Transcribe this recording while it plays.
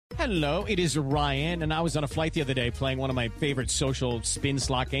Hello, it is Ryan, and I was on a flight the other day playing one of my favorite social spin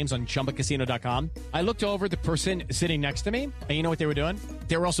slot games on ChumbaCasino.com. I looked over at the person sitting next to me, and you know what they were doing?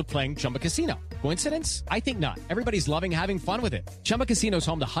 They were also playing Chumba Casino. Coincidence? I think not. Everybody's loving having fun with it. Chumba Casino is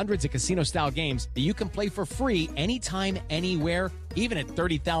home to hundreds of casino-style games that you can play for free anytime, anywhere, even at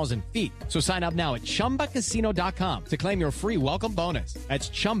 30,000 feet. So sign up now at ChumbaCasino.com to claim your free welcome bonus. That's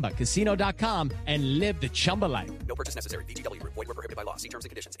ChumbaCasino.com and live the Chumba life. No purchase necessary. VGW. Void where prohibited by law. See terms and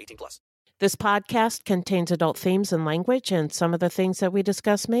conditions. 18+. This podcast contains adult themes and language, and some of the things that we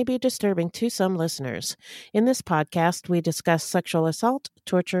discuss may be disturbing to some listeners. In this podcast, we discuss sexual assault,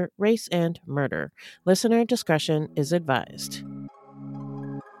 torture, race, and murder. Listener discretion is advised.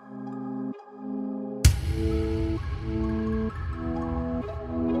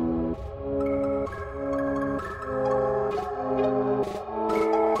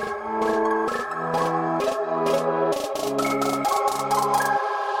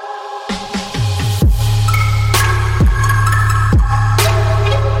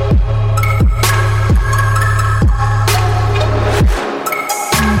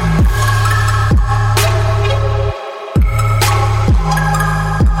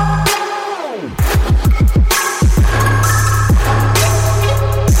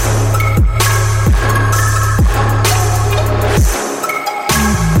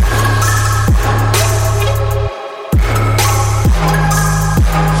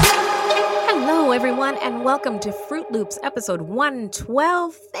 Welcome to Fruit Loops, episode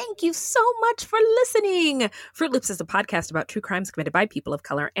 112. Thank you so much for listening. Fruit Loops is a podcast about true crimes committed by people of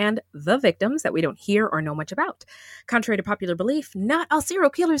color and the victims that we don't hear or know much about. Contrary to popular belief, not all serial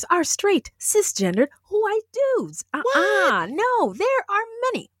killers are straight, cisgendered, white dudes. No, there are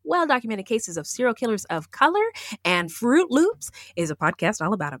many well-documented cases of serial killers of color, and Fruit Loops is a podcast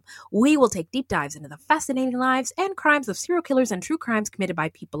all about them. We will take deep dives into the fascinating lives and crimes of serial killers and true crimes committed by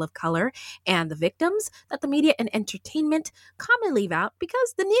people of color and the victims that the media and entertainment commonly leave out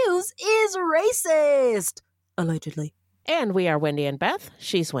because the news is racist. Allegedly. And we are Wendy and Beth.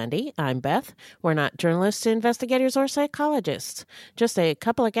 She's Wendy. I'm Beth. We're not journalists, investigators, or psychologists. Just a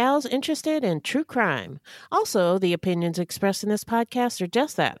couple of gals interested in true crime. Also, the opinions expressed in this podcast are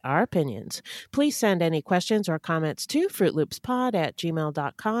just that, our opinions. Please send any questions or comments to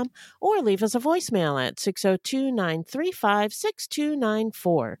fruitloopspod@gmail.com or leave us a voicemail at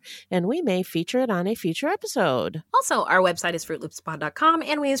 602-935-6294, and we may feature it on a future episode. Also, our website is fruitloopspod.com,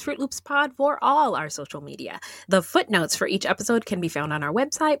 and we use Fruit Loops Pod for all our social media. The footnotes for each episode can be found on our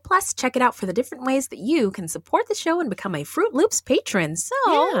website. Plus, check it out for the different ways that you can support the show and become a Fruit Loops patron. So,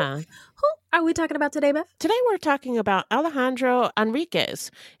 who are we talking about today, Beth? Today we're talking about Alejandro Henriquez,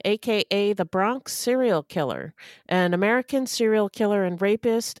 a.k.a. the Bronx serial killer, an American serial killer and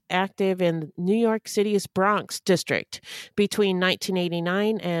rapist active in New York City's Bronx district between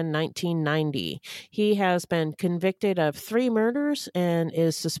 1989 and 1990. He has been convicted of 3 murders and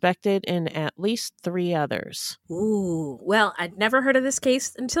is suspected in at least 3 others. Ooh, well, I'd never heard of this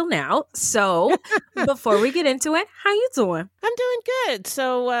case until now. So before we get into it, how you doing? I'm doing good.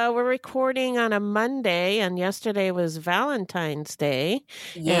 So we're recording on a Monday, and yesterday was Valentine's Day.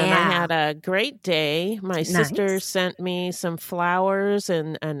 Yeah. And I had a great day. My sister sent me some flowers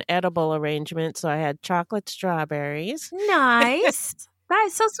and an edible arrangement, so I had chocolate strawberries. Nice. That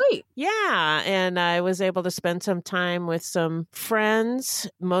is so sweet. Yeah, and I was able to spend some time with some friends.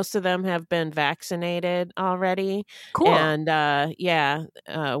 Most of them have been vaccinated already. Cool. And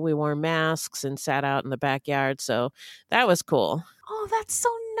we wore masks and sat out in the backyard, so that was cool. Oh, that's so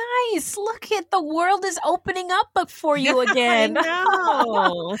nice. Look at the world is opening up for you again. I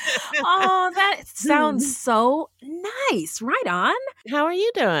know. Oh, that sounds so nice. Right on. How are you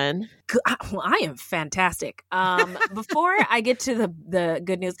doing? Well, I am fantastic. Before I get to the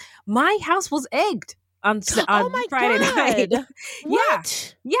good news, my house was egged on Friday night.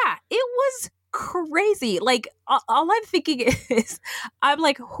 What? Yeah, it was crazy. Like all I'm thinking is, I'm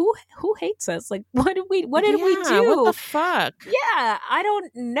like, who hates us? Like, what did we do? What the fuck? Yeah, I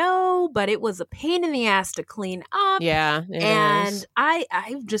don't know, but it was a pain in the ass to clean up. Yeah, and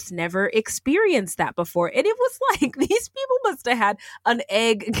I've just never experienced that before, and it was like these people must have had an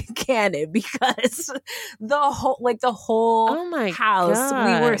egg cannon because the whole house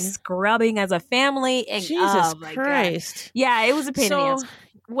God. We were scrubbing as a family, and Jesus Christ, God. Yeah, it was a pain in the ass.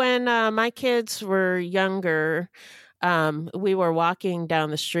 When my kids were younger, we were walking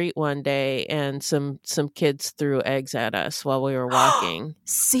down the street one day, and some kids threw eggs at us while we were walking.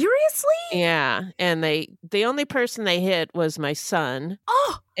 Seriously? Yeah, and the only person they hit was my son.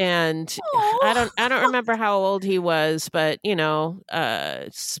 Oh. And I don't remember how old he was, but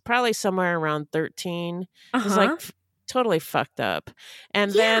it's probably somewhere around 13. He's like totally fucked up.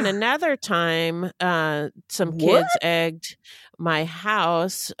 And then another time, some kids egged my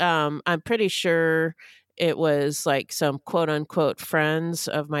house. I'm pretty sure it was like some quote unquote friends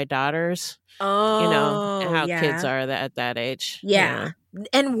of my daughter's. Oh, you know how kids are at that age. Yeah.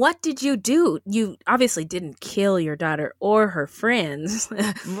 And what did you do? You obviously didn't kill your daughter or her friends.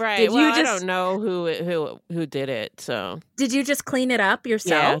 Right. I don't know who did it. So did you just clean it up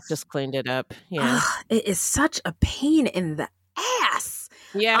yourself? Yeah, just cleaned it up. Yeah. It is such a pain in the ass.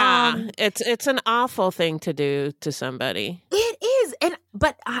 Yeah. It's an awful thing to do to somebody. It is.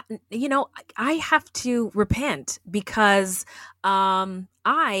 But I have to repent because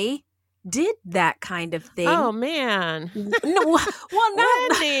I did that kind of thing. Oh man. No, well,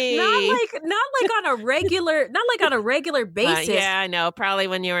 not like on a regular basis. Yeah, I know. Probably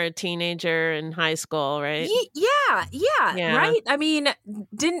when you were a teenager in high school, right? Yeah. Right. I mean,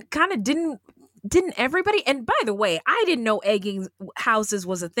 didn't everybody? And by the way, I didn't know egging houses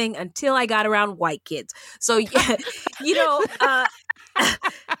was a thing until I got around white kids. So yeah,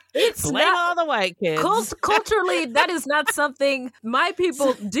 it's blame not all the white kids. Culturally, that is not something my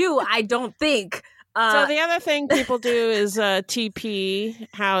people do. I don't think. So the other thing people do is TP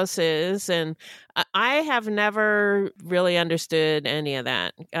houses, and I have never really understood any of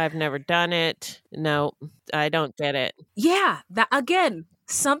that. I've never done it. No, I don't get it. Yeah, that again.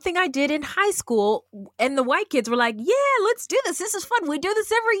 Something I did in high school, and the white kids were like, yeah, let's do this. This is fun. We do this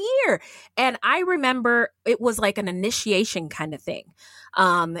every year. And I remember it was like an initiation kind of thing.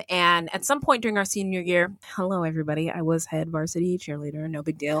 And at some point during our senior year, hello, everybody. I was head varsity cheerleader. No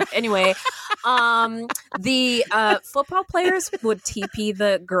big deal. Anyway, the football players would TP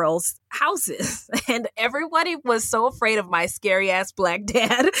the girls' houses. And everybody was so afraid of my scary ass black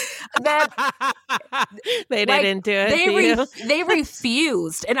dad that they didn't do it. They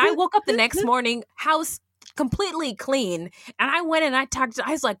refused. And I woke up the next morning, house completely clean. And I went and I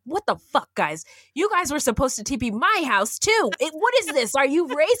was like, what the fuck, guys? You guys were supposed to TP my house too. What is this? Are you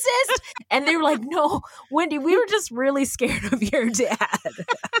racist? And they were like, no, Wendy, we were just really scared of your dad.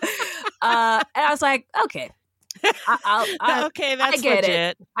 And I was like, okay. Okay, that's I get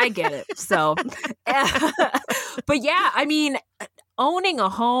legit. I get it. So, but yeah, I mean, owning a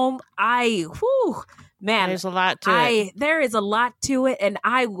home, man, there's a lot to it. There is a lot to it, and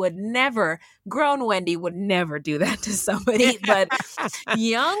I would never, grown Wendy would never do that to somebody, but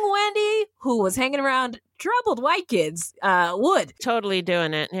young Wendy, who was hanging around troubled white kids, would. Totally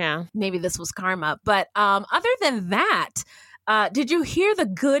doing it, yeah. Maybe this was karma, but other than that, did you hear the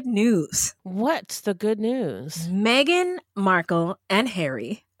good news? What's the good news? Meghan Markle and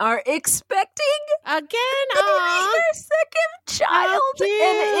Harry are expecting again their second child,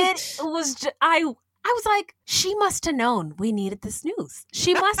 and it was I was like, she must have known we needed this news.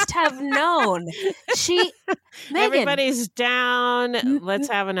 She must have known. Meghan, everybody's down. Let's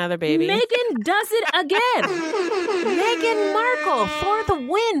have another baby. Meghan does it again. Meghan Markle for the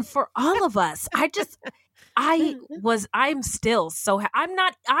win for all of us. I'm still so I'm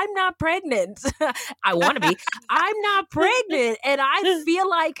not pregnant. I want to be. I'm not pregnant, and I feel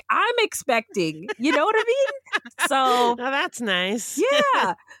like I'm expecting. You know what I mean? So that's nice.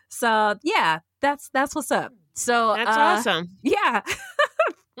 Yeah. So yeah, that's what's up. So that's awesome. Yeah.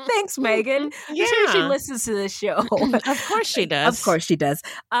 Thanks, Meghan. Yeah. I'm sure she listens to this show. Of course she does. Of course she does.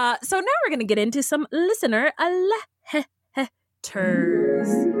 So now we're going to get into some listener letters.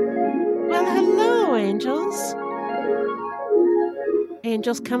 Well, hello, angels.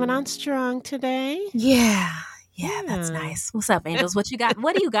 Angels coming on strong today. Yeah, that's nice. What's up, angels? What you got?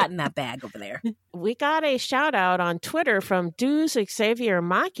 What do you got in that bag over there? We got a shout out on Twitter from Deus Xavier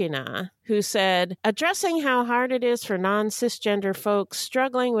Machina, who said, addressing how hard it is for non-cisgender folks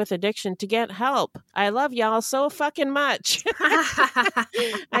struggling with addiction to get help. I love y'all so fucking much.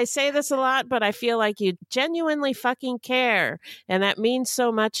 I say this a lot, but I feel like you genuinely fucking care. And that means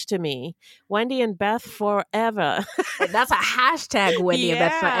so much to me. Wendy and Beth forever. That's a hashtag, Wendy and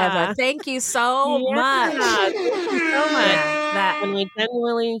Beth forever. Thank you so much. Thank you so much. And we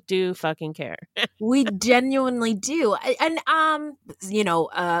genuinely do fucking care. We genuinely do. And,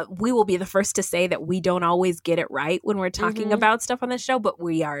 we will be the first to say that we don't always get it right when we're talking about stuff on the show, but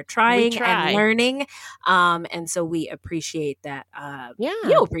we are trying and learning. And so we appreciate that.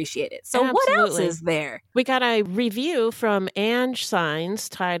 You appreciate it. So what else is there? We got a review from Ange Signs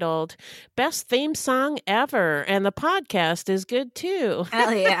titled Best Theme Song Ever. And the podcast is good too.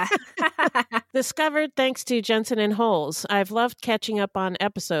 Hell yeah. Discovered thanks to Jensen and Holes. I've loved catching up on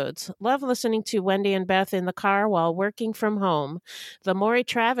episodes. Love listening to Wendy and Beth in the car while working from home. The Maury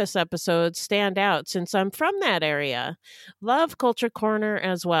Travis episode episodes stand out since I'm from that area. Love Culture Corner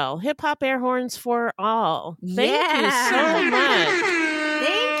as well. Hip hop air horns for all. Thank you so much.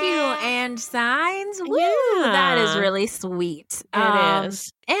 Thank you, and signs. Woo! That is really sweet. It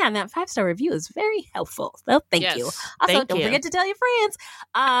is. And that 5-star review is very helpful. So thank you. Also, don't forget to tell your friends.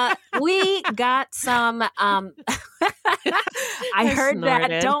 We got some. I heard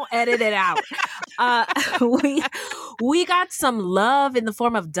snorted. That. Don't edit it out. We got some love in the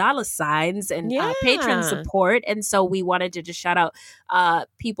form of dollar signs and patron support, and so we wanted to just shout out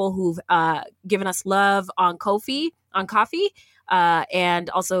people who've given us love on Ko-fi, and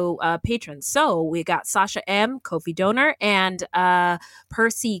also patrons. So we got Sasha M, Ko-fi donor, and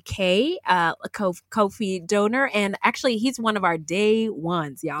Percy K, Ko-fi donor, and actually he's one of our day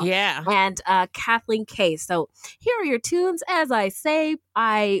ones, y'all. Yeah. And Kathleen K. So here are your tunes. As I say,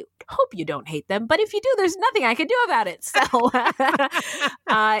 I hope you don't hate them, but if you do, there's nothing I can do about it. So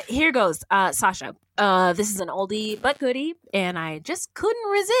here goes, Sasha. This is an oldie but goodie, and I just couldn't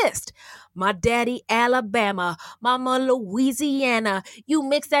resist. My daddy, Alabama, mama, Louisiana. You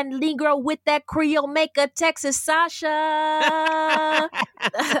mix that Negro with that Creole, make a Texas Sasha.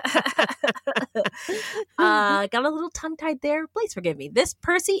 Got a little tongue-tied there. Please forgive me. This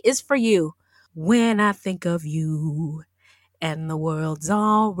Percy is for you. When I think of you and the world's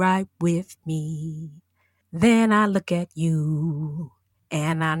all right with me, then I look at you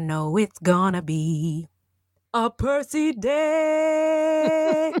and I know it's gonna be a Percy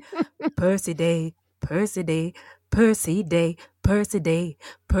day. Percy day, Percy day, Percy day, Percy day,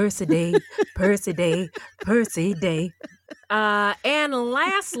 Percy day, Percy day, Percy day. And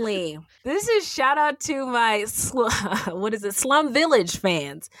lastly, this is shout out to my Slum Village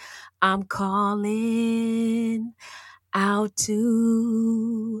fans. I'm calling out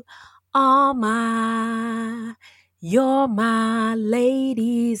to all you're my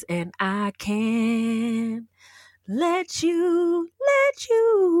ladies, and I can't let you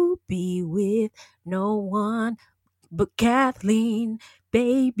be with no one but Kathleen,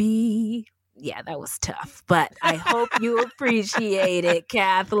 baby. Yeah, that was tough, but I hope you appreciate it,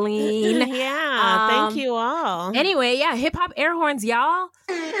 Kathleen. Yeah, thank you all. Anyway, hip hop air horns, y'all.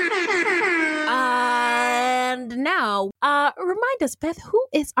 And now, remind us, Beth, who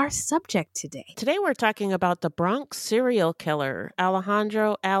is our subject today? Today we're talking about the Bronx serial killer,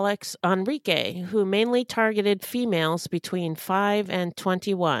 Alejandro Alex Henriquez, who mainly targeted females between 5 and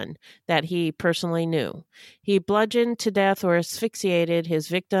 21 that he personally knew. He bludgeoned to death or asphyxiated his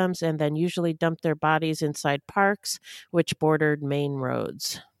victims and then usually dumped their bodies inside parks, which bordered main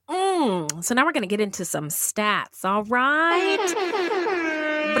roads. So now we're going to get into some stats, all right?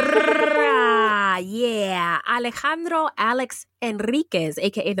 Yeah, Alejandro Alex Henriquez,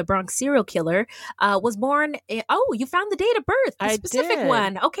 a.k.a. the Bronx serial killer, was born you found the date of birth, the specific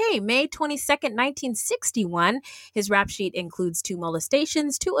one. Okay, May 22nd, 1961. His rap sheet includes 2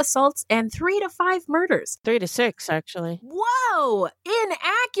 molestations, 2 assaults, and 3 to 5 murders. 3 to 6, actually. Whoa,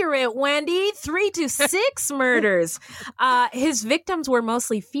 inaccurate, Wendy. 3 to 6 murders. His victims were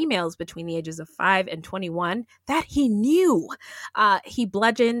mostly females between the ages of 5 and 21 that he knew. He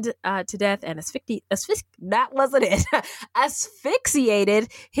bludgeoned to death and asphyxiated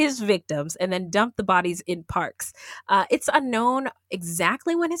his victims and then dumped the bodies in parks. It's unknown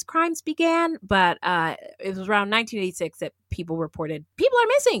exactly when his crimes began, but it was around 1986 that people reported people are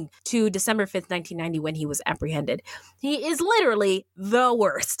missing to December 5th, 1990, when he was apprehended. He is literally the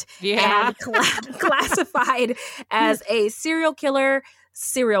worst. Yeah. And classified as a serial killer,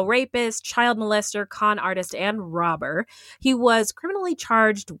 serial rapist, child molester, con artist, and robber. He was criminally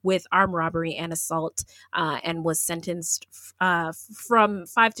charged with armed robbery and assault and was sentenced from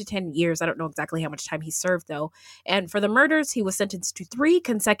 5 to 10 years. I don't know exactly how much time he served, though. And for the murders, he was sentenced to 3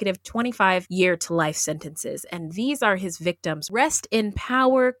 consecutive 25-year to life sentences. And these are his victims. Rest in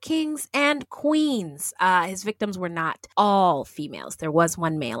power, kings and queens. His victims were not all females. There was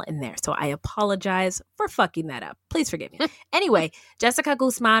 1 male in there. So I apologize for fucking that up. Please forgive me. Anyway, Jessica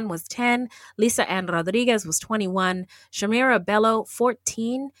Guzman was 10, Lisa Ann Rodriguez was 21, Shamira Bello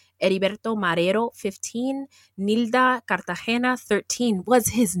 14, Heriberto Marrero 15, Nilda Cartagena 13 was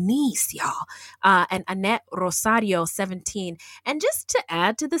his niece, y'all, and Annette Rosario 17. And just to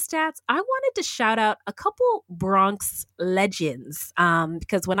add to the stats, I wanted to shout out a couple Bronx legends,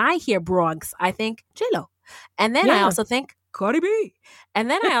 because when I hear Bronx, I think J-Lo, and then I also think Cardi B, and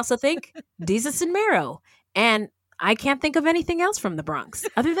then I also think Jesus and Mero, and I can't think of anything else from the Bronx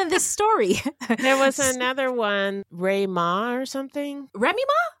other than this story. There was another one, Ray Ma or something. Remy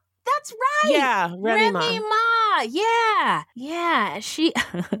Ma? That's right. Yeah, Remy Ma. Remy Ma. Yeah. She,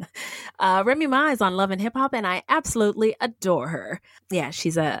 Remy Ma is on Love and Hip Hop, and I absolutely adore her. Yeah,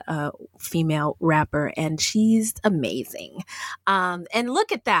 she's a female rapper, and she's amazing. And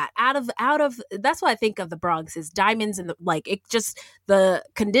look at that. Out of that's what I think of the Bronx is diamonds, and the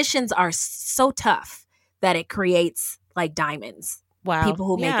conditions are so tough that it creates like diamonds. Wow. People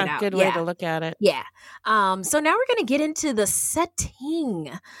who make it out. Good way to look at it. Yeah. So now we're going to get into the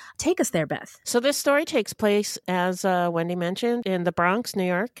setting. Take us there, Beth. So this story takes place, as Wendy mentioned, in the Bronx, New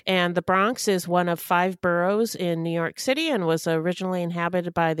York. And the Bronx is one of 5 boroughs in New York City and was originally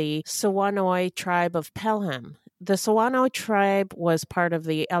inhabited by the Sewanoi tribe of Pelham. The Sewanoi tribe was part of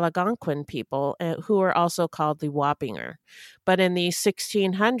the Algonquin people, who were also called the Wappinger. But in the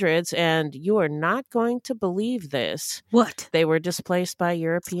 1600s, and you are not going to believe this, What? they were displaced by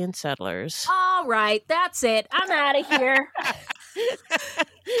European settlers. All right, that's it. I'm out of here.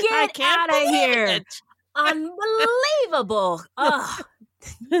 Get out of here. Unbelievable. Ugh.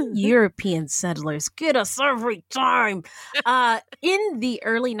 European settlers get us every time. In the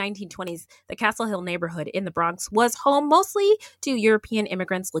early 1920s, the Castle Hill neighborhood in the Bronx was home mostly to European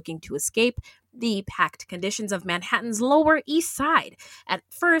immigrants looking to escape the packed conditions of Manhattan's Lower East Side. At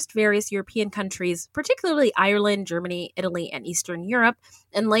first, various European countries, particularly Ireland, Germany, Italy, and Eastern Europe,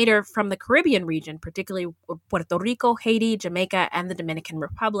 and later from the Caribbean region, particularly Puerto Rico, Haiti, Jamaica, and the Dominican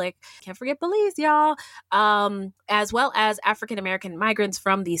Republic. Can't forget Belize, y'all. As well as African-American migrants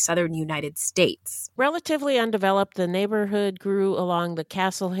from the southern United States. Relatively undeveloped, the neighborhood grew along the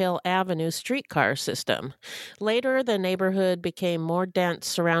Castle Hill Avenue streetcar system. Later, the neighborhood became more dense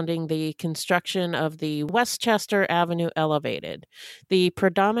surrounding the construction of the Westchester Avenue Elevated. The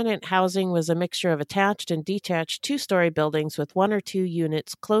predominant housing was a mixture of attached and detached 2-story buildings with 1 or 2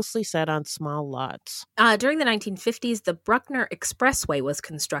 units closely set on small lots. During the 1950s, the Bruckner Expressway was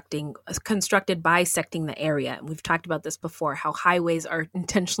constructed bisecting the area. And we've talked about this before, how highways are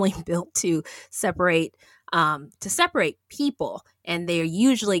intentionally built to separate people, and they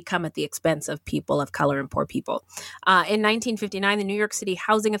usually come at the expense of people of color and poor people. In 1959, the New York City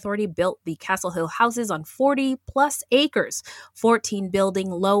Housing Authority built the Castle Hill houses on 40 plus acres, 14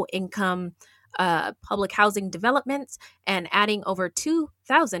 building low-income public housing developments, and adding over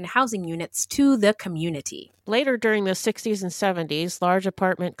 2,000 housing units to the community. Later, during the 60s and 70s, large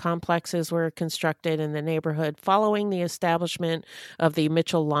apartment complexes were constructed in the neighborhood following the establishment of the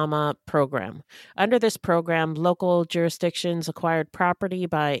Mitchell-Lama program. Under this program, local jurisdictions acquired property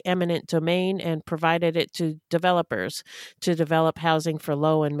by eminent domain and provided it to developers to develop housing for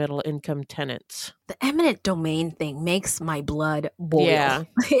low and middle income tenants. The eminent domain thing makes my blood boil. Yeah.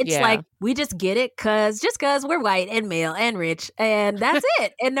 It's like, we just get it because we're white and male and rich, and that's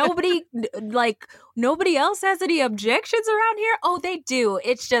it. And nobody else has any objections around here. Oh, they do.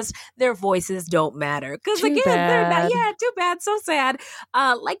 It's just their voices don't matter. Because again, they're not. Yeah, too bad. So sad.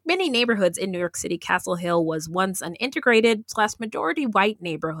 Like many neighborhoods in New York City, Castle Hill was once an integrated / majority white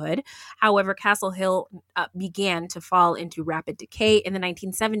neighborhood. However, Castle Hill began to fall into rapid decay in the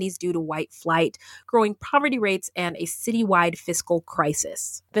 1970s due to white flight, growing poverty rates, and a citywide fiscal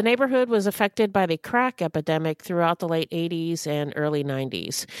crisis. The neighborhood was affected by the crack epidemic throughout the late 80s and early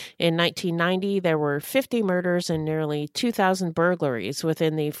 90s. In 1990, there were 50 murders and nearly 2,000 burglaries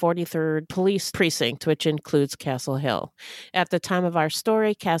within the 43rd Police Precinct, which includes Castle Hill. At the time of our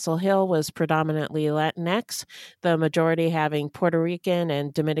story, Castle Hill was predominantly Latinx, the majority having Puerto Rican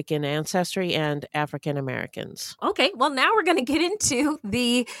and Dominican ancestry and African Americans. Okay, well, now we're going to get into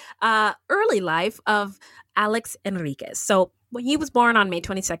the early life of Alex Henriquez. So he was born on May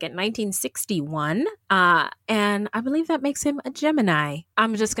 22nd, 1961, and I believe that makes him a Gemini.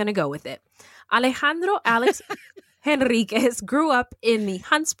 I'm just going to go with it. Alejandro Alex Henriquez grew up in the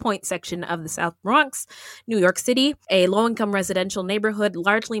Hunts Point section of the South Bronx, New York City, a low-income residential neighborhood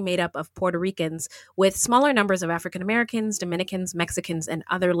largely made up of Puerto Ricans, with smaller numbers of African Americans, Dominicans, Mexicans, and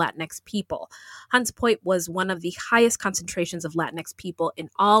other Latinx people. Hunts Point was one of the highest concentrations of Latinx people in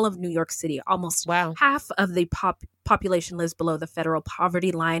all of New York City. Almost half of the population lives below the federal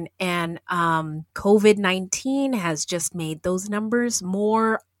poverty line, and COVID-19 has just made those numbers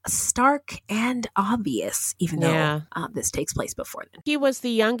more stark and obvious, even though this takes place before then. He was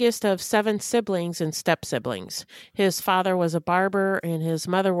the youngest of 7 siblings and step-siblings. His father was a barber, and his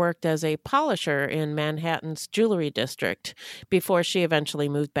mother worked as a polisher in Manhattan's jewelry district before she eventually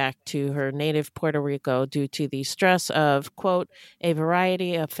moved back to her native Puerto Rico due to the stress of, quote, a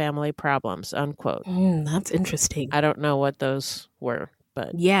variety of family problems, unquote. That's interesting. I don't know what those were,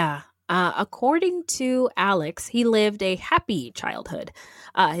 but... Yeah. According to Alex, he lived a happy childhood.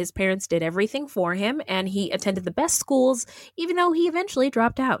 His parents did everything for him, and he attended the best schools, even though he eventually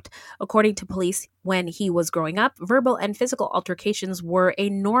dropped out. According to police, when he was growing up, verbal and physical altercations were a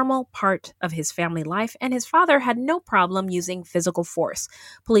normal part of his family life, and his father had no problem using physical force.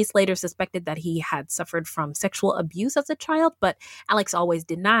 Police later suspected that he had suffered from sexual abuse as a child, but Alex always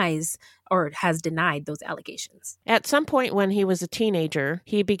denies or has denied those allegations. At some point when he was a teenager,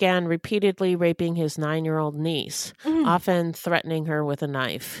 he began repeatedly raping his 9-year-old niece, often threatening her with a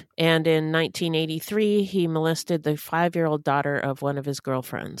knife. And in 1983, he molested the 5-year-old daughter of one of his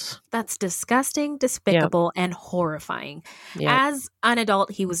girlfriends. That's disgusting, despicable, and horrifying. Yep. As an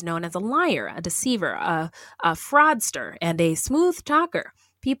adult, he was known as a liar, a deceiver, a fraudster, and a smooth talker.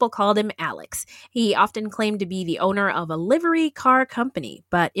 People called him Alex. He often claimed to be the owner of a livery car company,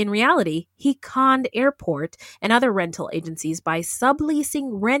 but in reality, he conned airport and other rental agencies by subleasing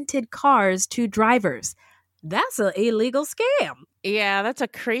rented cars to drivers. That's an illegal scam. Yeah, that's a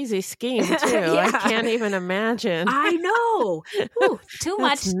crazy scheme, too. Yeah. I can't even imagine. I know. Ooh, too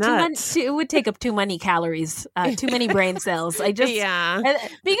much. It would take up too many calories, too many brain cells.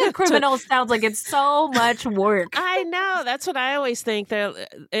 Being a criminal sounds like it's so much work. I know. That's what I always think.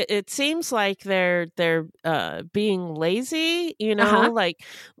 It seems like they're being lazy, like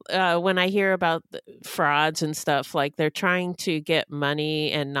when I hear about frauds and stuff, like they're trying to get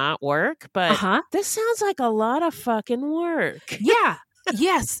money and not work. But this sounds like a lot of fucking work. Yeah.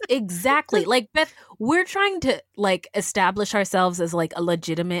 Yes, exactly. Like, Beth, we're trying to establish ourselves as a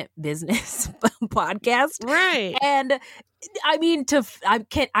legitimate business podcast. Right. And I mean,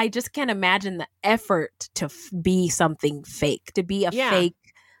 I just can't imagine the effort to be something fake, to be a fake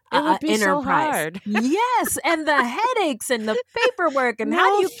it would be enterprise. So hard. Yes, and the headaches and the paperwork and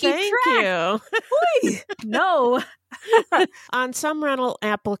how do you keep track? You. No. On some rental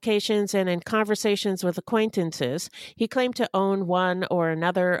applications and in conversations with acquaintances, he claimed to own one or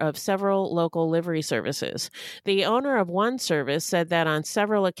another of several local livery services. The owner of one service said that on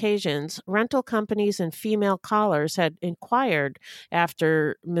several occasions, rental companies and female callers had inquired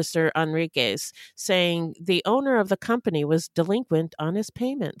after Mr. Henriquez, saying the owner of the company was delinquent on his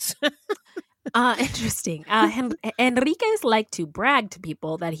payments. Interesting. Henriquez liked to brag to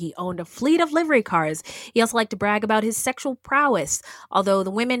people that he owned a fleet of livery cars. He also liked to brag about his sexual prowess, although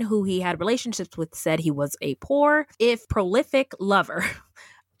the women who he had relationships with said he was a poor, if prolific, lover.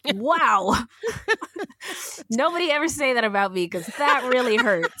 Wow. Nobody ever say that about me because that really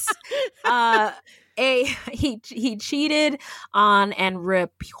hurts. He cheated on and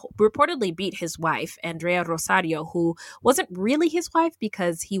reportedly beat his wife, Andrea Rosario, who wasn't really his wife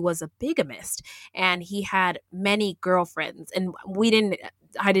because he was a bigamist and he had many girlfriends. And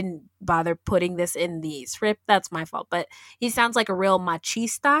I didn't bother putting this in the script. That's my fault. But he sounds like a real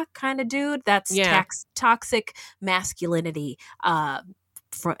machista kind of dude. That's toxic masculinity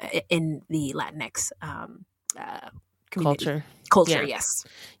in the Latinx community. Culture, yes.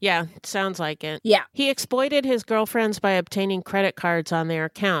 Yeah, sounds like it. Yeah. He exploited his girlfriends by obtaining credit cards on their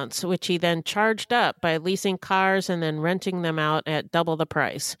accounts, which he then charged up by leasing cars and then renting them out at double the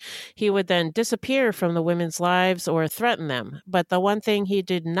price. He would then disappear from the women's lives or threaten them. But the one thing he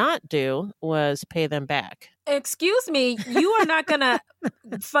did not do was pay them back. Excuse me, you are not going to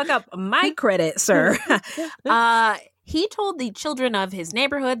fuck up my credit, sir. He told the children of his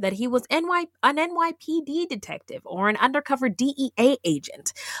neighborhood that he was an NYPD detective or an undercover DEA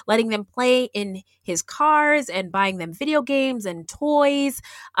agent, letting them play in his cars and buying them video games and toys.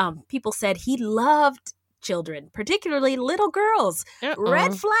 People said he loved children, particularly little girls.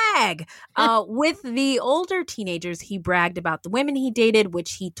 Red flag. With the older teenagers, he bragged about the women he dated,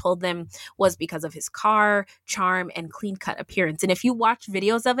 which he told them was because of his car, charm, and clean-cut appearance. And if you watch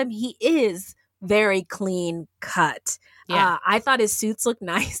videos of him, he is very clean cut. Yeah. I thought his suits looked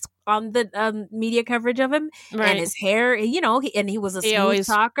nice on the media coverage of him, and his hair, and he was a smooth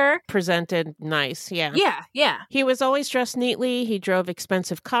talker. Presented nice, yeah. Yeah. He was always dressed neatly. He drove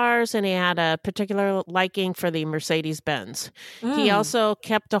expensive cars, and he had a particular liking for the Mercedes-Benz. He also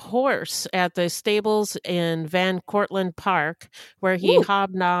kept a horse at the stables in Van Cortlandt Park, where he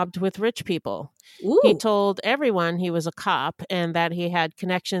hobnobbed with rich people. He told everyone he was a cop and that he had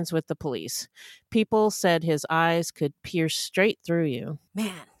connections with the police. People said his eyes could pierce straight through you.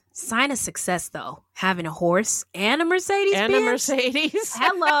 Man, sign of success, though. Having a horse and a Mercedes-Benz.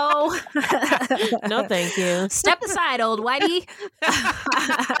 Hello. No, thank you. Step aside, old whitey.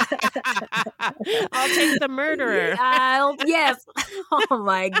 I'll take the murderer. Yes. Oh,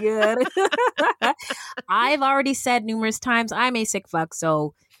 my God. I've already said numerous times I'm a sick fuck,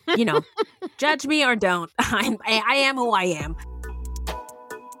 so... judge me or don't. I am who I am.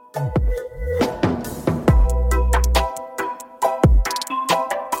 So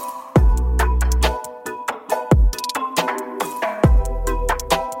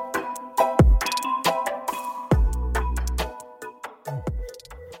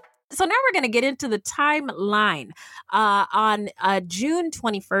now we're going to get into the timeline. On June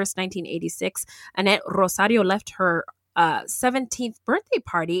 21st, 1986, Annette Rosario left her 17th birthday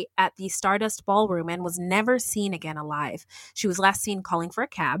party at the Stardust Ballroom and was never seen again alive. She was last seen calling for a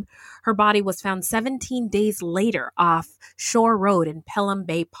cab. Her body was found 17 days later off Shore Road in Pelham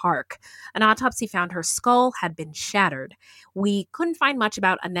Bay Park. An autopsy found her skull had been shattered. We couldn't find much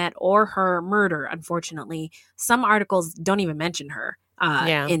about Annette or her murder, unfortunately. Some articles don't even mention her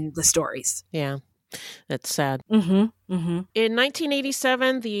in the stories. Yeah. That's sad. Mm-hmm. Mm-hmm. In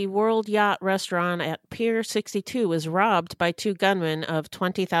 1987, the World Yacht Restaurant at Pier 62 was robbed by two gunmen of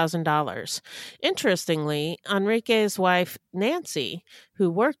 $20,000. Interestingly, Henriquez's wife, Nancy, who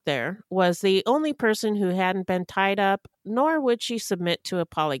worked there, was the only person who hadn't been tied up, nor would she submit to a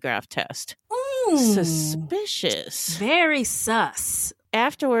polygraph test. Suspicious. Very sus.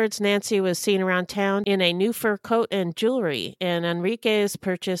 Afterwards, Nancy was seen around town in a new fur coat and jewelry, and Henriquez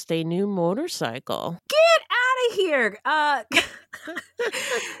purchased a new motorcycle. Get out of here.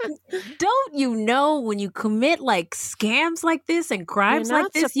 Don't you know when you commit like scams like this and crimes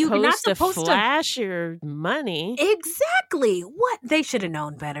like this, you're not supposed to flash your money. Exactly. What? They should have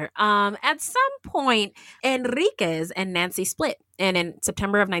known better. At some point, Henriquez and Nancy split. And in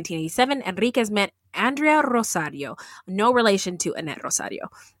September of 1987, Henriquez met Andrea Rosario, no relation to Annette Rosario.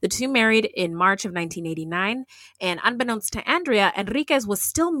 The two married in March of 1989, and unbeknownst to Andrea, Henriquez was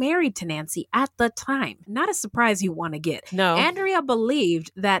still married to Nancy at the time. Not a surprise you want to get. No. Andrea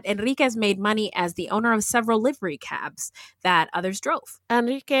believed that Henriquez made money as the owner of several livery cabs that others drove.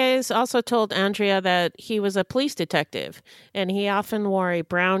 Henriquez also told Andrea that he was a police detective, and he often wore a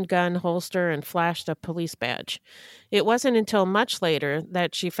brown gun holster and flashed a police badge. It wasn't until much later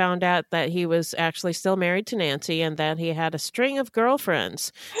that she found out that he was actually still married to Nancy and that he had a string of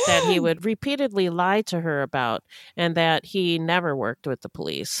girlfriends that he would repeatedly lie to her about, and that he never worked with the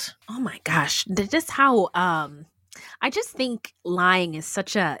police. Oh my gosh. Just how, I just think lying is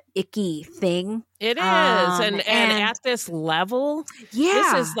such a icky thing. It is. And at this level,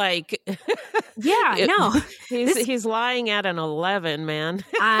 yeah, this is like, yeah, no, he's lying at an 11, man.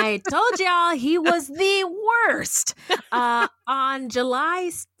 I told y'all he was the worst. On July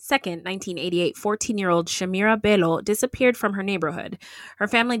 2nd, 1988, 14-year-old Shamira Bello disappeared from her neighborhood. Her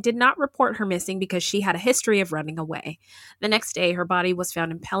family did not report her missing because she had a history of running away. The next day, her body was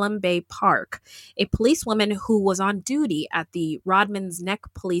found in Pelham Bay Park. A policewoman who was on duty at the Rodman's Neck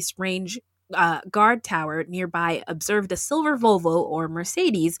Police Range guard tower nearby observed a silver Volvo or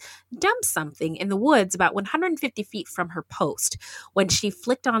Mercedes dump something in the woods about 150 feet from her post. When she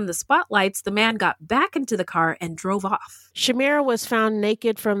flicked on the spotlights, the man got back into the car and drove off. Shamira was found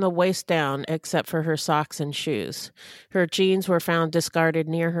naked from the waist down, except for her socks and shoes. Her jeans were found discarded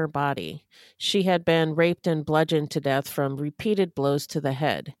near her body. She had been raped and bludgeoned to death from repeated blows to the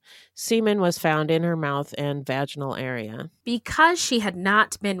head. Semen was found in her mouth and vaginal area. Because she had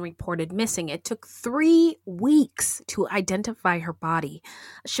not been reported missing, it took 3 weeks to identify her body.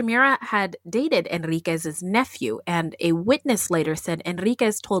 Shamira had dated Henriquez's nephew, and a witness later said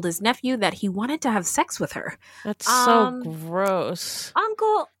Henriquez told his nephew that he wanted to have sex with her. That's so gross.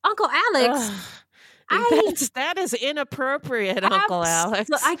 Uncle Alex. That is inappropriate, Uncle Alex.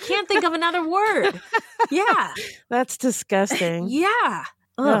 I can't think of another word. Yeah. That's disgusting. Yeah.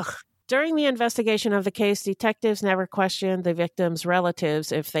 Ugh. During the investigation of the case, detectives never questioned the victims'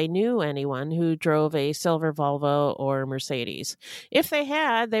 relatives if they knew anyone who drove a silver Volvo or Mercedes. If they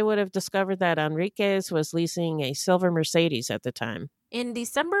had, they would have discovered that Henriquez was leasing a silver Mercedes at the time. In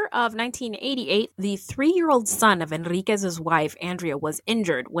December of 1988, the 3-year-old son of Henriquez's wife, Andrea, was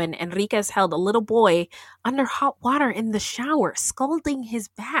injured when Henriquez held a little boy under hot water in the shower, scalding his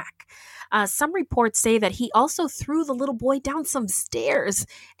back. Some reports say that he also threw the little boy down some stairs,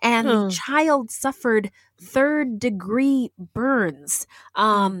 and the child suffered 3rd-degree burns.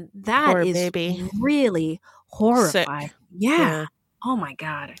 That Poor is baby. Really horrifying. Sick. Yeah. Oh, my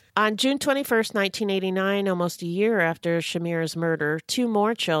God. On June 21st, 1989, almost a year after Shamira's murder, 2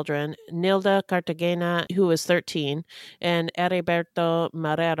 more children, Nilda Cartagena, who was 13, and Heriberto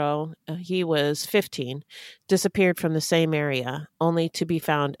Marrero, he was 15, disappeared from the same area, only to be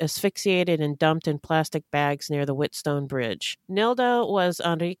found asphyxiated and dumped in plastic bags near the Whitstone Bridge. Nilda was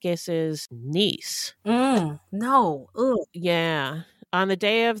Enriquez's niece. No. Ugh. Yeah. On the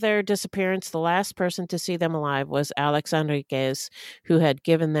day of their disappearance, the last person to see them alive was Alex Henriquez, who had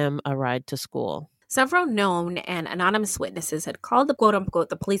given them a ride to school. Several known and anonymous witnesses had called the quote-unquote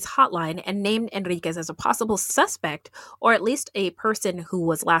the police hotline and named Henriquez as a possible suspect, or at least a person who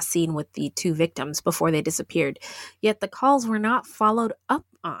was last seen with the two victims before they disappeared. Yet the calls were not followed up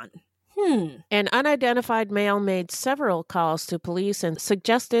on. An unidentified male made several calls to police and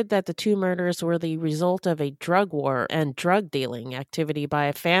suggested that the two murders were the result of a drug war and drug dealing activity by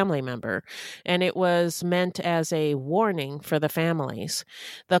a family member, and it was meant as a warning for the families.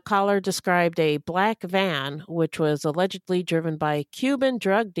 The caller described a black van, which was allegedly driven by Cuban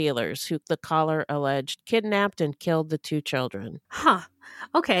drug dealers who the caller alleged kidnapped and killed the two children.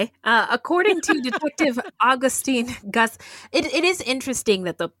 Okay. According to Detective Augustine Gus, it is interesting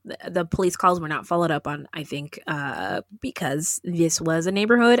that the police calls were not followed up on, I think, because this was a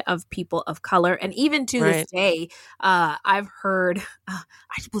neighborhood of people of color. And even to this day, I've heard, I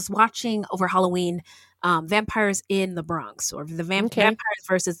was watching over Halloween, Vampires in the Bronx, or Vampires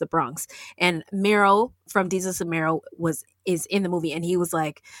versus the Bronx. And Mero from Jesus and Mero is in the movie, and he was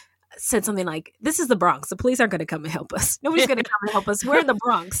like, said something like, "This is the Bronx. The police aren't going to come and help us. Nobody's going to come and help us. We're in the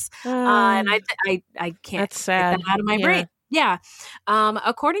Bronx." And I can't that's sad. get that out of my brain. Yeah.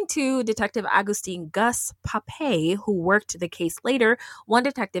 According to Detective Agustin Gus Pape, who worked the case later, one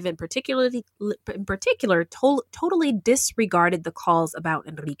detective in particular totally disregarded the calls about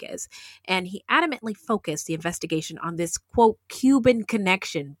Henriquez, and he adamantly focused the investigation on this, quote, Cuban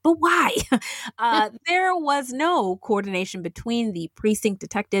connection. But why? There was no coordination between the precinct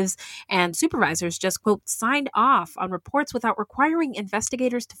detectives, and supervisors just, quote, signed off on reports without requiring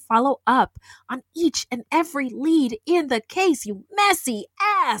investigators to follow up on each and every lead in the case. You messy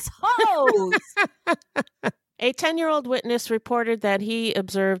assholes. A 10-year-old witness reported that he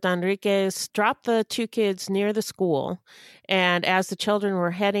observed Henriquez drop the two kids near the school, and as the children were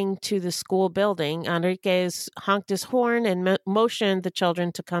heading to the school building, Henriquez honked his horn and motioned the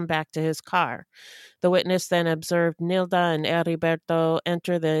children to come back to his car. The witness then observed Nilda and Heriberto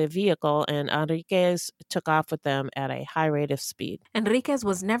enter the vehicle, and Henriquez took off with them at a high rate of speed. Henriquez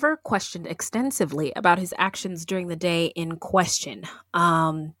was never questioned extensively about his actions during the day in question.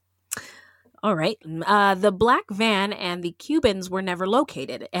 All right. The black van and the Cubans were never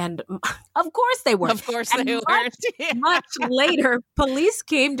located. And of course they weren't. Of course they weren't. Much later, police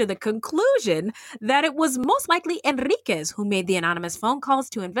came to the conclusion that it was most likely Henriquez who made the anonymous phone calls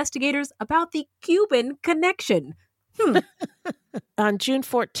to investigators about the Cuban connection. On June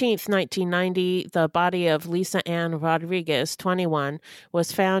 14th, 1990, the body of Lisa Ann Rodriguez, 21,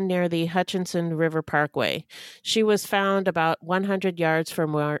 was found near the Hutchinson River Parkway. She was found about 100 yards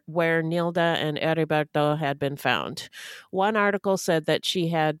from where Nilda and Heriberto had been found. One article said that she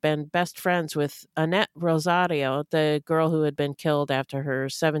had been best friends with Annette Rosario, the girl who had been killed after her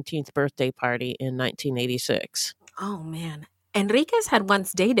 17th birthday party in 1986. Oh, man. Henriquez had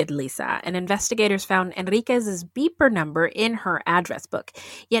once dated Lisa, and investigators found Henriquez's beeper number in her address book,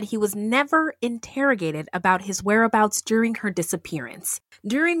 yet he was never interrogated about his whereabouts during her disappearance.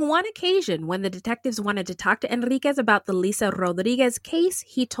 During one occasion, when the detectives wanted to talk to Henriquez about the Lisa Rodriguez case,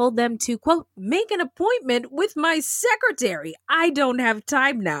 he told them to, quote, make an appointment with my secretary. I don't have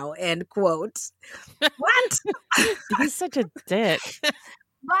time now, end quote. What? He's such a dick.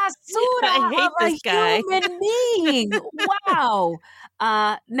 Basura I hate of this a guy. human being. Wow.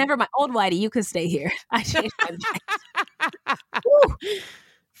 Never mind. Old Whitey, you can stay here. I changed my mind.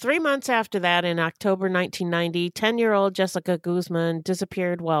 3 months after that, in October 1990, 10-year-old Jessica Guzman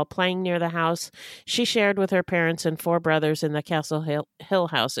disappeared while playing near the house she shared with her parents and 4 brothers in the Castle Hill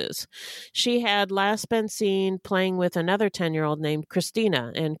houses. She had last been seen playing with another 10-year-old named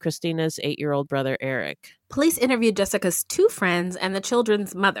Christina and Christina's 8-year-old brother, Eric. Police interviewed Jessica's 2 friends and the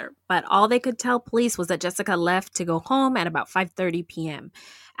children's mother, but all they could tell police was that Jessica left to go home at about 5:30 p.m.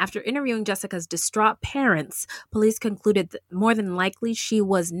 After interviewing Jessica's distraught parents, police concluded that more than likely she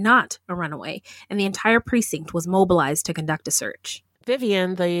was not a runaway, and the entire precinct was mobilized to conduct a search.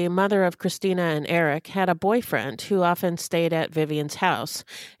 Vivian, the mother of Christina and Eric, had a boyfriend who often stayed at Vivian's house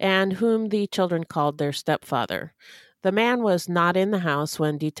and whom the children called their stepfather. The man was not in the house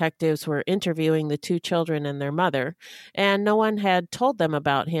when detectives were interviewing the 2 children and their mother, and no one had told them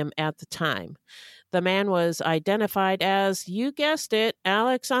about him at the time. The man was identified as, you guessed it,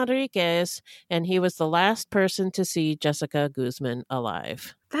 Alex Henriquez, and he was the last person to see Jessica Guzman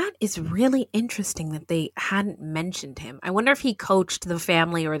alive. That is really interesting that they hadn't mentioned him. I wonder if he coached the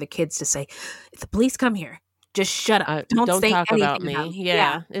family or the kids to say, if the police come here, just shut up. Don't say talk anything about me. about me.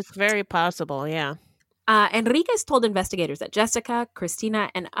 Yeah, it's very possible, yeah. Henriquez told investigators that Jessica, Christina,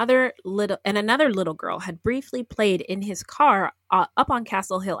 and another little girl had briefly played in his car up on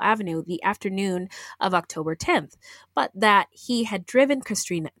Castle Hill Avenue the afternoon of October 10th, but that he had driven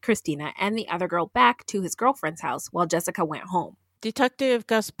Christina and the other girl back to his girlfriend's house while Jessica went home. Detective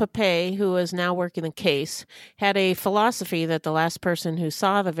Gus Pape, who is now working the case, had a philosophy that the last person who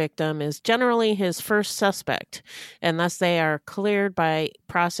saw the victim is generally his first suspect, and thus they are cleared by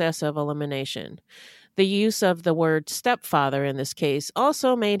process of elimination. The use of the word stepfather in this case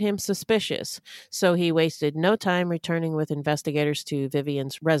also made him suspicious, so he wasted no time returning with investigators to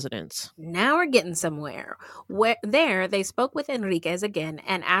Vivian's residence. Now we're getting somewhere. There, they spoke with Henriquez again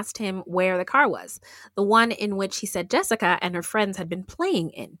and asked him where the car was, the one in which he said Jessica and her friends had been playing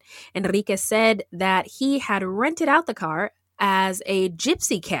in. Henriquez said that he had rented out the car as a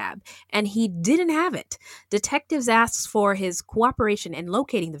gypsy cab, and he didn't have it. Detectives asked for his cooperation in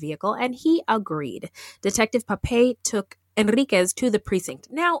locating the vehicle, and he agreed. Detective Pape took Henriquez to the precinct.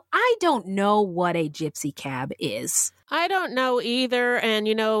 Now, I don't know what a gypsy cab is. I don't know either, and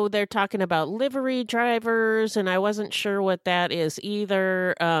they're talking about livery drivers, and I wasn't sure what that is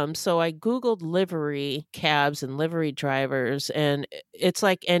either, so I Googled livery cabs and livery drivers, and it's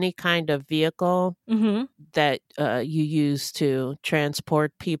like any kind of vehicle that you use to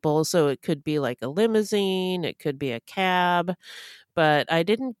transport people, so it could be like a limousine, it could be a cab, but I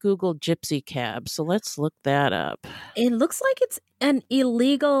didn't Google gypsy cab, so let's look that up. It looks like it's an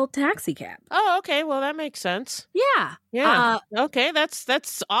illegal taxi cab. Oh, okay. Well, that makes sense. Yeah. Okay,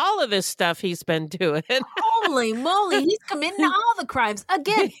 that's all of this stuff he's been doing. Holy moly, he's committing all the crimes.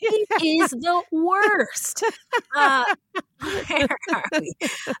 Again, he is the worst. Where are we?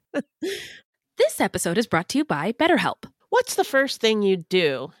 This episode is brought to you by BetterHelp. What's the first thing you'd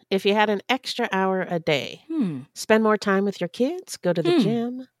do if you had an extra hour a day? Spend more time with your kids, go to the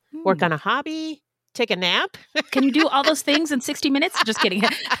gym, work on a hobby, take a nap? Can you do all those things in 60 minutes? Just kidding.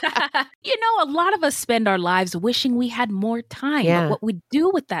 A lot of us spend our lives wishing we had more time. Yeah. But what we do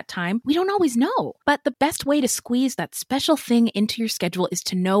with that time, we don't always know. But the best way to squeeze that special thing into your schedule is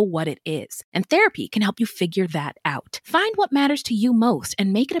to know what it is. And therapy can help you figure that out. Find what matters to you most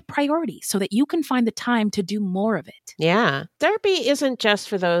and make it a priority so that you can find the time to do more of it. Yeah. Therapy isn't just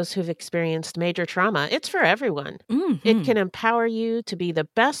for those who've experienced major trauma. It's for everyone. Mm-hmm. It can empower you to be the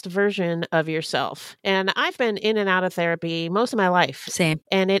best version of yourself. And I've been in and out of therapy most of my life. Same.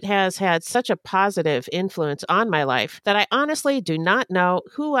 And it has had such a positive influence on my life that I honestly do not know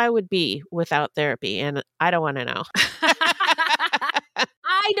who I would be without therapy. And I don't want to know.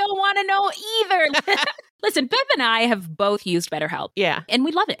 I don't want to know either. Listen, Bev and I have both used BetterHelp. Yeah. And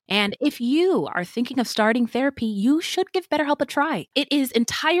we love it. And if you are thinking of starting therapy, you should give BetterHelp a try. It is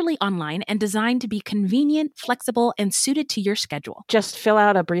entirely online and designed to be convenient, flexible, and suited to your schedule. Just fill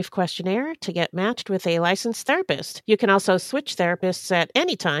out a brief questionnaire to get matched with a licensed therapist. You can also switch therapists at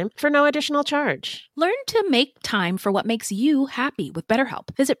any time for no additional charge. Learn to make time for what makes you happy with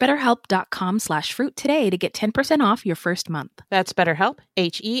BetterHelp. Visit betterhelp.com/fruit today to get 10% off your first month. That's BetterHelp,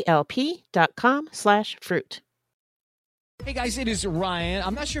 HELP.com/fruit. Hey guys, it is Ryan.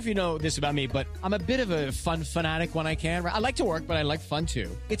 I'm not sure if you know this about me, but I'm a bit of a fun fanatic when I can. I like to work, but I like fun too.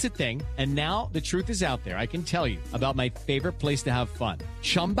 It's a thing. And now the truth is out there. I can tell you about my favorite place to have fun.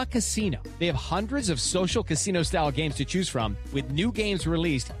 Chumba Casino. They have hundreds of social casino style games to choose from with new games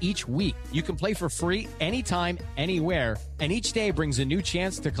released each week. You can play for free anytime, anywhere. And each day brings a new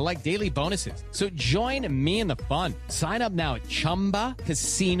chance to collect daily bonuses. So join me in the fun. Sign up now at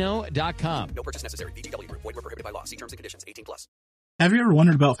ChumbaCasino.com. No purchase necessary. VGW Group. Void where prohibited by law. See terms and conditions. 18+. Have you ever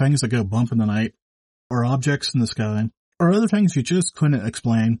wondered about things that go bump in the night, or objects in the sky, or other things you just couldn't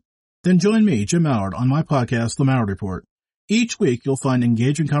explain? Then join me, Jim Mallard, on my podcast, The Mallard Report. Each week, you'll find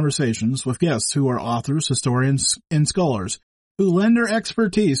engaging conversations with guests who are authors, historians, and scholars who lend their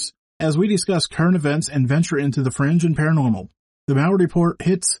expertise as we discuss current events and venture into the fringe and paranormal. The Mallard Report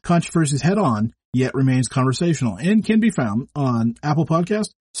hits controversies head-on, yet remains conversational, and can be found on Apple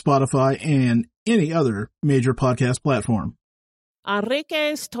Podcasts, Spotify, and any other major podcast platform.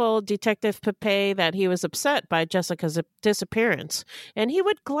 Henriquez told Detective Pape that he was upset by Jessica's disappearance, and he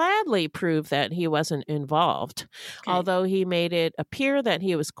would gladly prove that he wasn't involved. Okay. Although he made it appear that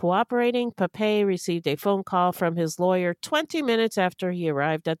he was cooperating, Pape received a phone call from his lawyer 20 minutes after he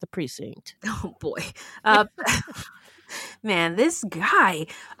arrived at the precinct. Oh, boy. Man, this guy,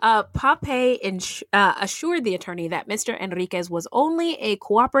 Pape assured the attorney that Mr. Henriquez was only a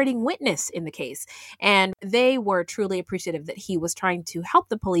cooperating witness in the case, and they were truly appreciative that he was trying to help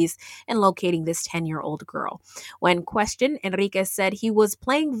the police in locating this 10-year-old girl. When questioned, Henriquez said he was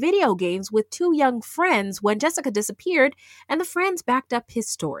playing video games with two young friends when Jessica disappeared, and the friends backed up his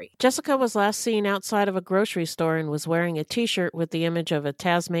story. Jessica was last seen outside of a grocery store and was wearing a t-shirt with the image of a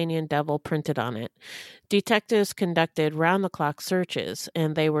Tasmanian devil printed on it. Detectives conducted round-the-clock searches,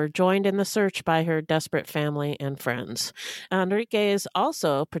 and they were joined in the search by her desperate family and friends. Henriquez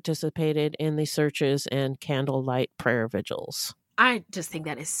also participated in the searches and candlelight prayer vigils. I just think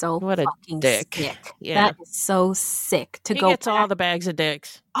that is so What a fucking dick. sick. Yeah. That is so sick to He go gets back. all the bags of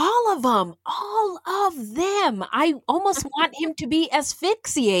dicks. All of them. All of them. I almost want him to be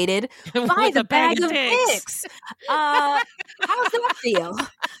asphyxiated by With the a bag bag of of dicks. dicks. How's that feel?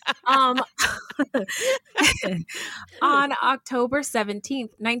 On October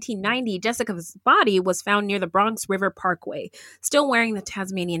 17th, 1990, Jessica's body was found near the Bronx River Parkway, still wearing the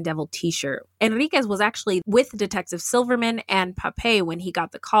Tasmanian Devil t-shirt. Henriquez was actually with Detective Silverman and Pape when he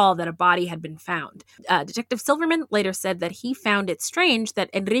got the call that a body had been found. Detective Silverman later said that he found it strange that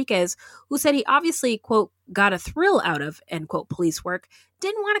Henriquez, who said he obviously, quote, got a thrill out of, end quote, police work,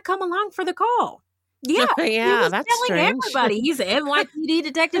 didn't want to come along for the call. Yeah, he was that's telling strange. everybody he's an NYPD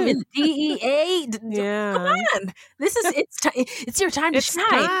detective in the DEA. Yeah. Come on, it's your time It's to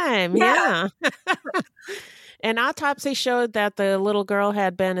shine. time, yeah. An autopsy showed that the little girl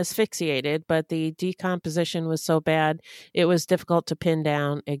had been asphyxiated, but the decomposition was so bad it was difficult to pin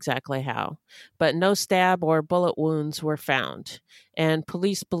down exactly how. But no stab or bullet wounds were found, and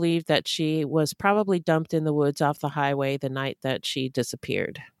police believed that she was probably dumped in the woods off the highway the night that she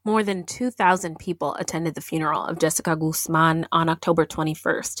disappeared. More than 2,000 people attended the funeral of Jessica Guzman on October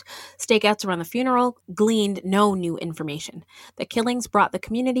 21st. Stakeouts around the funeral gleaned no new information. The killings brought the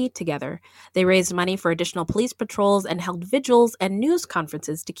community together. They raised money for additional police patrols and held vigils and news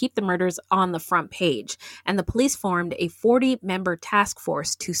conferences to keep the murders on the front page. And the police formed a 40-member task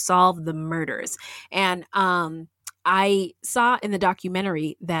force to solve the murders. And I saw in the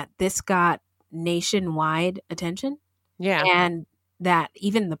documentary that this got nationwide attention. Yeah. And that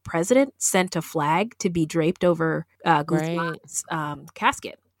even the president sent a flag to be draped over Guzman's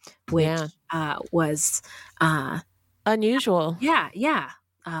casket, which was unusual. Yeah.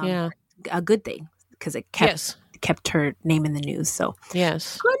 A good thing because it kept her name in the news. So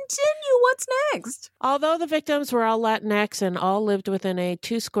yes. Continue. What's next? Although the victims were all Latinx and all lived within a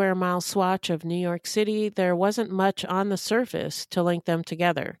 2-square-mile swatch of New York City, there wasn't much on the surface to link them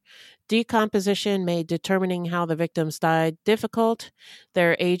together. Decomposition made determining how the victims died difficult.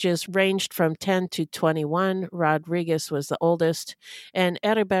 Their ages ranged from 10 to 21. Rodriguez was the oldest, and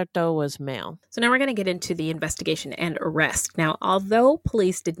Heriberto was male. So now we're going to get into the investigation and arrest. Now, although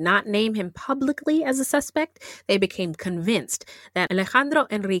police did not name him publicly as a suspect, they became convinced that Alejandro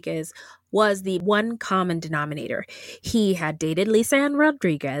Henriquez was the one common denominator. He had dated Lisa Ann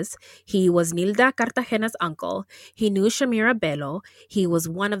Rodriguez. He was Nilda Cartagena's uncle. He knew Shamira Bello. He was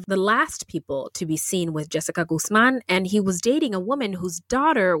one of the last people to be seen with Jessica Guzman, and he was dating a woman whose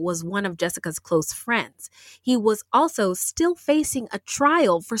daughter was one of Jessica's close friends. He was also still facing a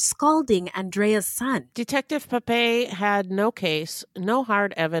trial for scalding Andrea's son. Detective Pape had no case, no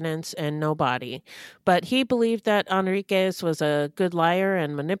hard evidence, and no body, but he believed that Henriquez was a good liar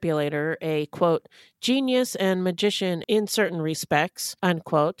and manipulator, a, quote, genius and magician in certain respects,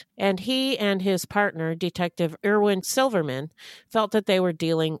 unquote, and he and his partner, Detective Erwin Silverman, felt that they were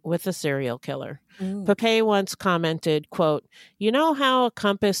dealing with a serial killer. Pape once commented, quote, you know how a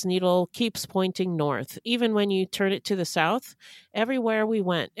compass needle keeps pointing north, even when you turn it to the south? Everywhere we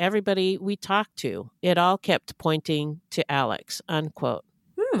went, everybody we talked to, it all kept pointing to Alex, unquote.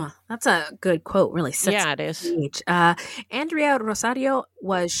 That's a good quote. Really sets it is. Stage. Andrea Rosario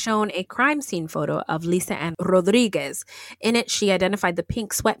was shown a crime scene photo of Lisa Ann Rodriguez. In it, she identified the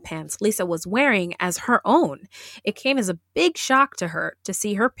pink sweatpants Lisa was wearing as her own. It came as a big shock to her to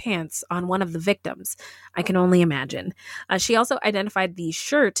see her pants on one of the victims. I can only imagine. She also identified the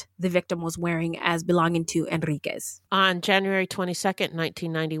shirt the victim was wearing as belonging to Henriquez. On January 22nd,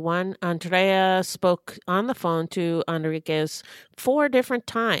 1991, Andrea spoke on the phone to Henriquez 4 different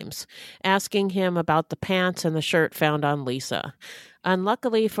times, asking him about the pants and the shirt found on Lisa.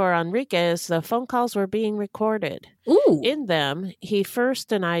 Unluckily for Henriquez, the phone calls were being recorded. Ooh. In them, he first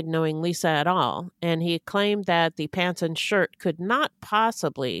denied knowing Lisa at all, and he claimed that the pants and shirt could not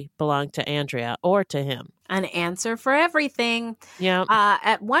possibly belong to Andrea or to him. An answer for everything. Yeah.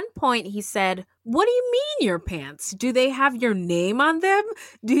 At one point, he said, "What do you mean your pants? Do they have your name on them?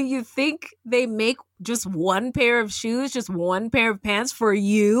 Do you think they make just one pair of shoes, just one pair of pants for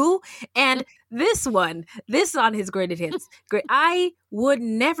you?" And this on his greatest hits. Great. "I would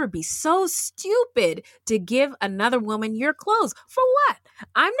never be so stupid to give another woman your clothes. For what?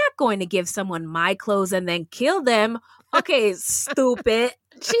 I'm not going to give someone my clothes and then kill them. Okay, stupid."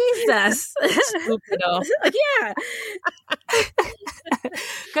 Jesus. Stupido. Yeah.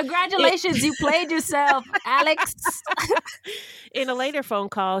 Congratulations, you played yourself, Alex. In a later phone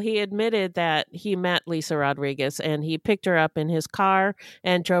call, he admitted that he met Lisa Rodriguez and he picked her up in his car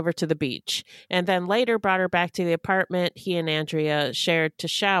and drove her to the beach, and then later brought her back to the apartment he and Andrea shared to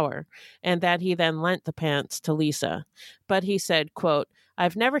shower, and that he then lent the pants to Lisa. But he said, quote,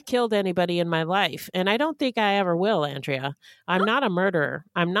 "I've never killed anybody in my life, and I don't think I ever will, Andrea. I'm not a murderer.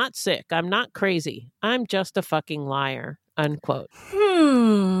 I'm not sick. I'm not crazy. I'm just a fucking liar," unquote.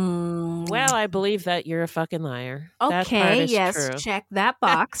 Well, I believe that you're a fucking liar. That part Okay, is yes, true. check that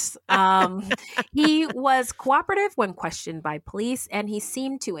box. He was cooperative when questioned by police, and he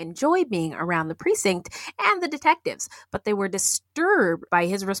seemed to enjoy being around the precinct and the detectives, but they were disturbed by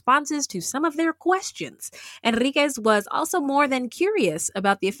his responses to some of their questions. Henriquez was also more than curious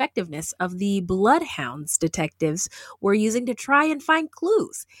about the effectiveness of the bloodhounds detectives were using to try and find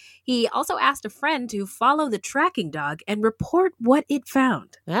clues. He also asked a friend to follow the tracking dog and report what it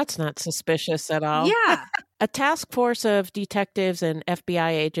found. That's not suspicious at all. Yeah. A task force of detectives and FBI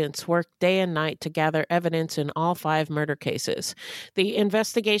agents worked day and night to gather evidence in all 5 murder cases. The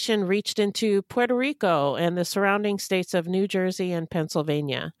investigation reached into Puerto Rico and the surrounding states of New Jersey and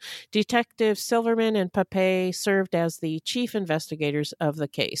Pennsylvania. Detectives Silverman and Pape served as the chief investigators of the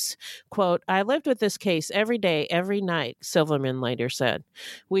case. Quote, "I lived with this case every day, every night," Silverman later said.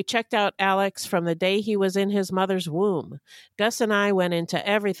 "We checked out Alex from the day he was in his mother's womb. Gus and I went into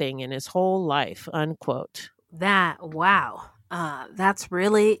everything in his whole life," unquote. That's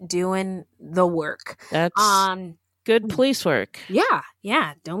really doing the work. That's good police work.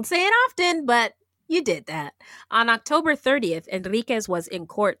 Yeah. Don't say it often, but you did that. On October 30th, Henriquez was in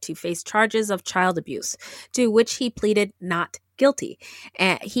court to face charges of child abuse, to which he pleaded not guilty.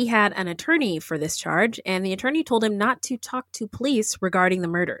 He had an attorney for this charge, and the attorney told him not to talk to police regarding the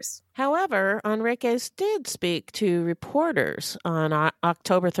murders. However, Henriquez did speak to reporters on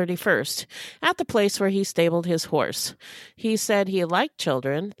October 31st at the place where he stabled his horse. He said he liked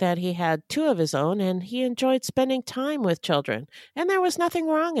children, that he had 2 of his own, and he enjoyed spending time with children, and there was nothing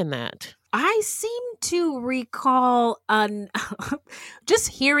wrong in that. I seem to recall just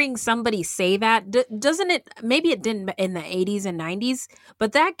hearing somebody say that. Doesn't it? Maybe it didn't in the 80s and 90s,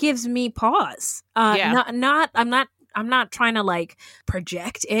 but that gives me pause. Yeah. I'm not trying to like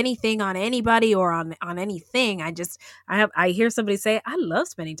project anything on anybody or on anything. I hear somebody say, "I love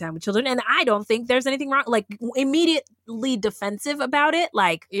spending time with children," and I don't think there's anything wrong. Like immediately defensive about it.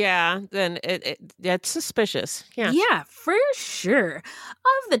 Like, yeah, then it's suspicious. Yeah, for sure.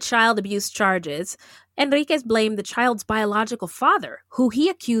 Of the child abuse charges, Henriquez blamed the child's biological father, who he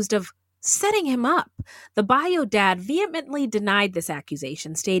accused of setting him up. The bio dad vehemently denied this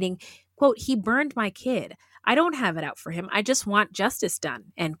accusation, stating, quote, "He burned my kid. I don't have it out for him. I just want justice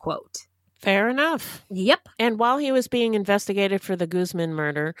done," end quote. Fair enough. Yep. And while he was being investigated for the Guzman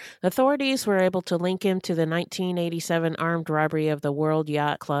murder, authorities were able to link him to the 1987 armed robbery of the World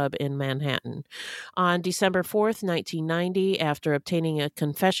Yacht Club in Manhattan. On December 4th, 1990, after obtaining a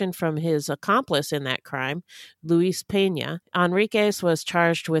confession from his accomplice in that crime, Luis Peña, Henriquez was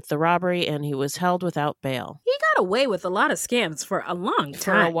charged with the robbery and he was held without bail. He got away with a lot of scams for a long time.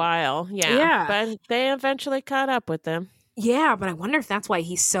 For a while, yeah. But they eventually caught up with them. Yeah, but I wonder if that's why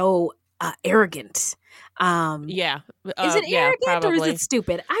he's so arrogant. Yeah. Is it arrogant probably. or is it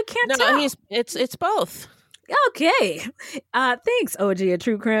stupid? I can't tell. No, it's both. Okay. Thanks, OG of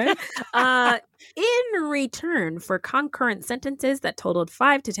True Crime. In return for concurrent sentences that totaled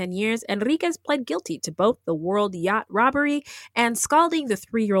 5 to 10 years, Henriquez pled guilty to both the World Yacht robbery and scalding the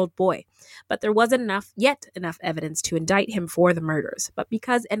 3-year-old boy. But there wasn't enough evidence to indict him for the murders. But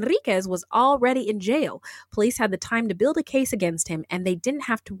because Henriquez was already in jail, police had the time to build a case against him, and they didn't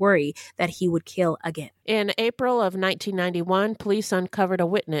have to worry that he would kill again. In April of 1991, police uncovered a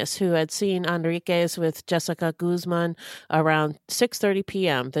witness who had seen Henriquez with Jessica Guzman around 6:30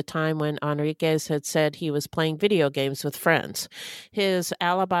 p.m., the time when Henriquez Enriquez had said he was playing video games with friends. His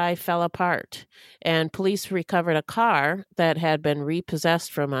alibi fell apart, and police recovered a car that had been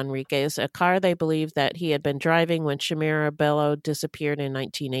repossessed from Enriquez, a car they believed that he had been driving when Shamira Bello disappeared in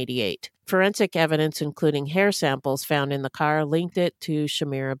 1988. Forensic evidence, including hair samples found in the car, linked it to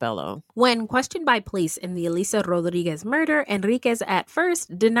Shamira Bello. When questioned by police in the Elisa Rodriguez murder, Enriquez at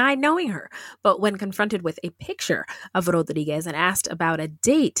first denied knowing her. But when confronted with a picture of Rodriguez and asked about a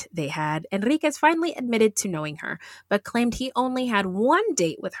date they had, Enriquez finally admitted to knowing her, but claimed he only had one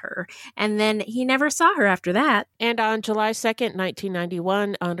date with her, and then he never saw her after that. And on July 2nd,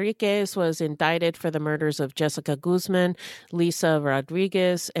 1991, Enriquez was indicted for the murders of Jessica Guzman, Lisa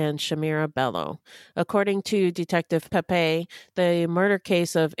Rodriguez, and Shamira Bello. According to Detective Pepe, the murder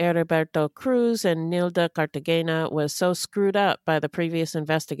case of Heriberto Cruz and Nilda Cartagena was so screwed up by the previous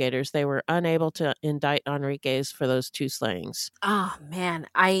investigators they were unable to indict Enriquez for those two slayings. Oh, man.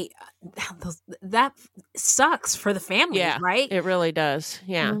 That sucks for the family, right? It really does.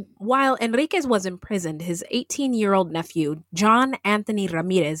 Yeah. While Enriquez was imprisoned, his 18-year-old nephew, John Anthony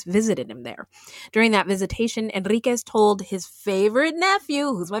Ramirez, visited him there. During that visitation, Enriquez told his favorite nephew,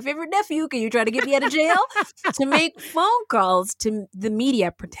 who's my favorite nephew, can you try to get me out of jail? To make phone calls to the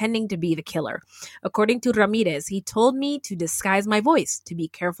media pretending to be the killer. According to Ramirez, he told me to disguise my voice, to be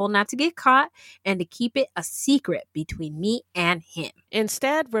careful not to get caught, and to keep it a secret between me and him.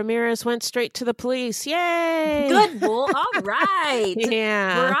 Instead, Ramirez went straight to the police. Yay! Good bull. All right.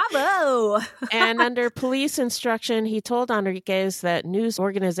 Yeah. Bravo. And under police instruction, he told Enriquez that news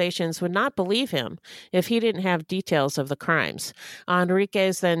organizations would not believe him if he didn't have details of the crimes.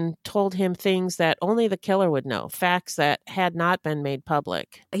 Enriquez then told him things that only the killer would know, facts that had not been made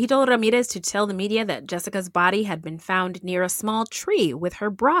public. He told Ramirez to tell the media that Jessica's body had been found near a small tree with her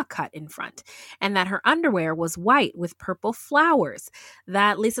bra cut in front, and that her underwear was white with purple flowers,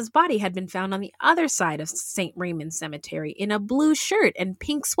 that Lisa's body had been found on the other side of St. Raymond Cemetery in a blue shirt and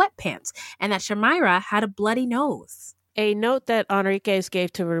pink sweatpants, and that Shamira had a bloody nose. A note that Enriquez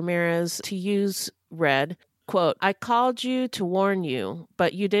gave to Ramirez to use read, quote, "I called you to warn you,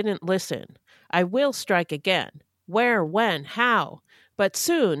 but you didn't listen. I will strike again. Where, when, how? But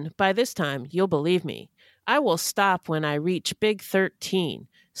soon, by this time, you'll believe me. I will stop when I reach Big 13.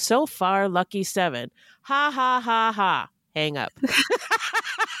 So far, lucky 7. Ha, ha, ha, ha. Hang up."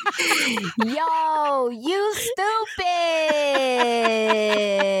 Yo, you stupid.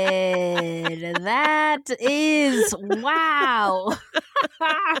 That is wow.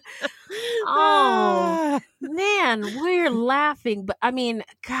 Oh, man, we're laughing, but I mean,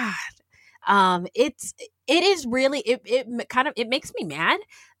 God, it is really, it makes me mad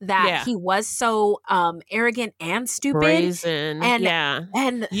that he was so arrogant and stupid. Brazen,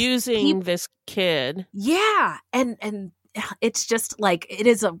 and using this kid. Yeah, and it's just like, it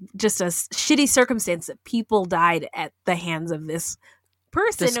is just a shitty circumstance that people died at the hands of this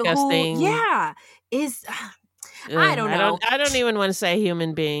person. Disgusting. Who, is... I don't know. I don't even want to say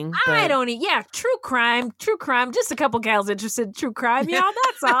human being. I don't. Yeah, true crime. Just a couple gals interested in true crime, y'all.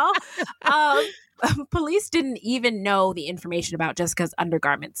 That's all. Police didn't even know the information about Jessica's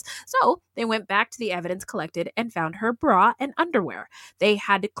undergarments, so they went back to the evidence collected and found her bra and underwear. They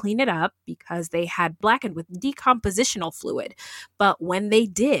had to clean it up because they had blackened with decompositional fluid, but when they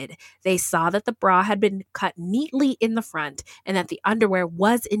did, they saw that the bra had been cut neatly in the front and that the underwear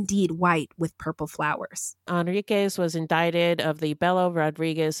was indeed white with purple flowers. Enriquez was indicted of the Bello,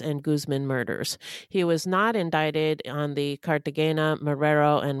 Rodriguez, and Guzman murders. He was not indicted on the Cartagena,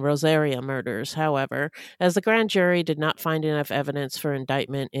 Marrero, and Rosaria murders, however, as the grand jury did not find enough evidence for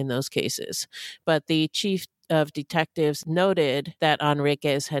indictment in those cases. But the chief of detectives noted that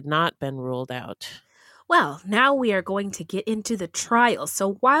Enriquez had not been ruled out. Well, now we are going to get into the trial.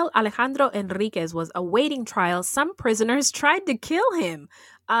 So while Alejandro Enriquez was awaiting trial, some prisoners tried to kill him.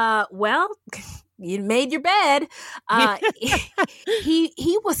 You made your bed.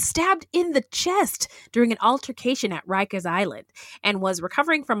 He was stabbed in the chest during an altercation at Rikers Island and was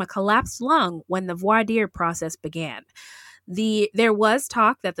recovering from a collapsed lung when the voir dire process began. There was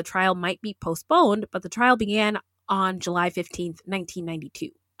talk that the trial might be postponed, but the trial began on July 15th,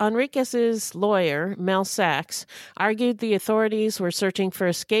 1992. Enriquez's lawyer, Mel Sachs, argued the authorities were searching for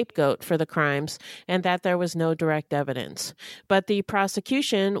a scapegoat for the crimes and that there was no direct evidence. But the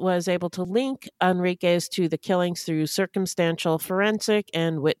prosecution was able to link Enriquez to the killings through circumstantial forensic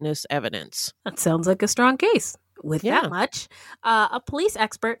and witness evidence. That sounds like a strong case. with that much. A police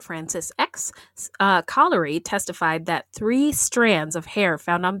expert, Francis X. Collery, testified that 3 strands of hair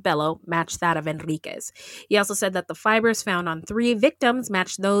found on Bello matched that of Henriquez. He also said that the fibers found on 3 victims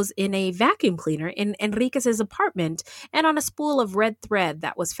matched those in a vacuum cleaner in Henriquez's apartment and on a spool of red thread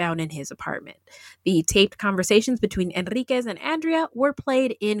that was found in his apartment. The taped conversations between Henriquez and Andrea were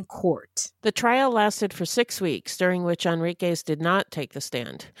played in court. The trial lasted for 6 weeks, during which Henriquez did not take the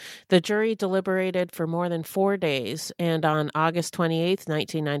stand. The jury deliberated for more than 4 days, and on August 28,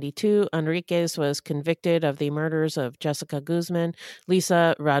 1992, Henriquez was convicted of the murders of Jessica Guzman,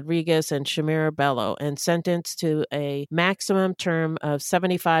 Lisa Rodriguez, and Shamira Bello, and sentenced to a maximum term of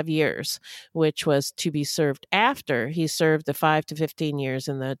 75 years, which was to be served after he served the 5 to 15 years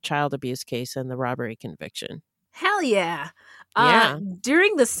in the child abuse case and the robbery conviction. Hell yeah.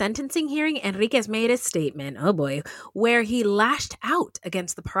 During the sentencing hearing, Henriquez made a statement, where he lashed out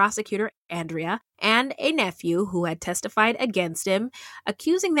against the prosecutor, Andrea, and a nephew who had testified against him,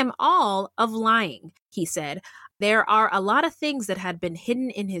 accusing them all of lying. He said, "There are a lot of things that had been hidden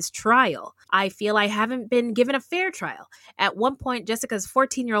in his trial. I feel I haven't been given a fair trial." At one point, Jessica's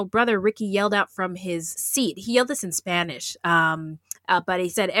 14-year-old brother, Ricky, yelled out from his seat. He yelled this in Spanish, but he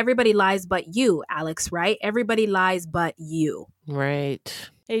said, "Everybody lies but you, Alex, right? Everybody lies but you." Right.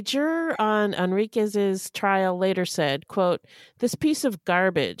 A juror on Henriquez's trial later said, quote, "This piece of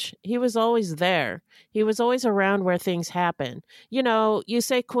garbage, he was always there. He was always around where things happen. You know, you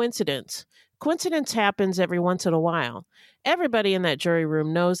say coincidence. Coincidence happens every once in a while. Everybody in that jury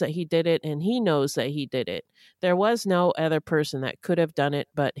room knows that he did it, and he knows that he did it. There was no other person that could have done it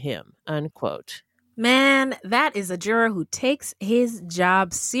but him," unquote. Man, that is a juror who takes his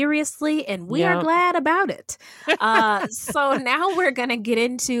job seriously, and we are glad about it. So now we're going to get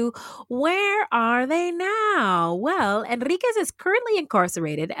into where are they now? Well, Henriquez is currently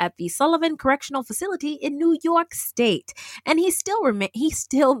incarcerated at the Sullivan Correctional Facility in New York State, and he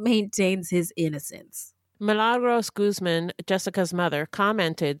still maintains his innocence. Milagros Guzman, Jessica's mother,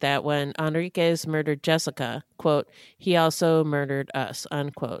 commented that when Henriquez murdered Jessica, quote, "he also murdered us,"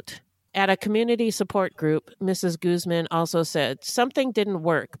 unquote. At a community support group, Mrs. Guzman also said, "Something didn't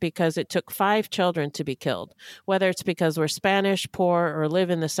work because it took 5 children to be killed. Whether it's because we're Spanish, poor, or live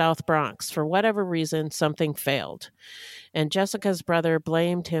in the South Bronx, for whatever reason, something failed." And Jessica's brother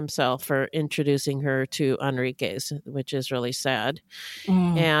blamed himself for introducing her to Henriquez, which is really sad.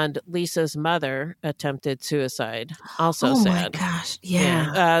 And Lisa's mother attempted suicide. Also sad. Oh my gosh.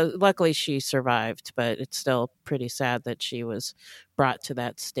 Yeah. Luckily, she survived, but it's still pretty sad that she was brought to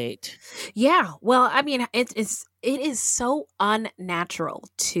that state. Yeah. Well, I mean, it is so unnatural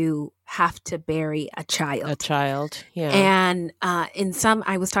to have to bury a child. Yeah. And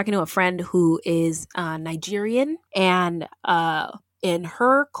I was talking to a friend who is Nigerian, and in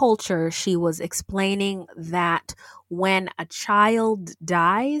her culture, she was explaining that when a child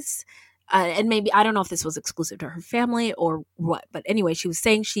dies, and maybe, I don't know if this was exclusive to her family or what, but anyway, she was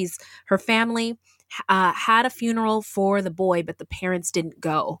saying her family had a funeral for the boy, but the parents didn't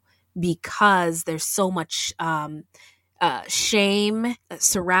go because there's so much shame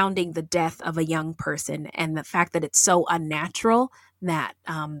surrounding the death of a young person, and the fact that it's so unnatural that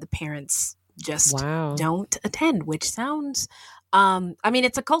the parents just don't attend, which sounds, I mean,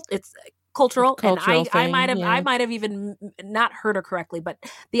 it's cultural, and I might have even not heard her correctly, but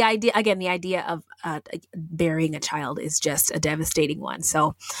the idea of burying a child is just a devastating one.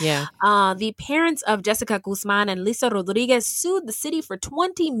 So the parents of Jessica Guzman and Lisa Rodriguez sued the city for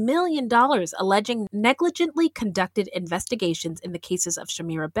 $20 million, alleging negligently conducted investigations in the cases of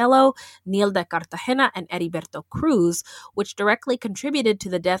Shamira Bello, Neil de Cartagena, and Heriberto Cruz, which directly contributed to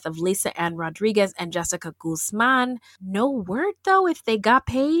the death of Lisa Ann Rodriguez and Jessica Guzman. No word though if they got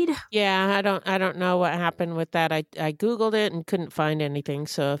paid. Yeah, I don't know what happened with that. I Googled it and couldn't find anything.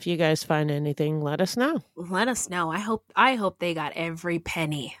 So if you guys find anything, let us know. Let us know. I hope they got every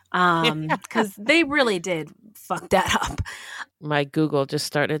penny. Because they really did fuck that up. My Google just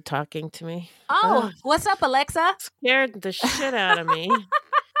started talking to me. Oh, what's up, Alexa? Scared the shit out of me.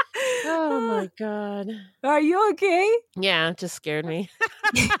 Oh my God. Are you okay? Yeah, it just scared me.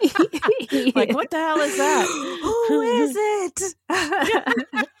 Like, what the hell is that? Who is it?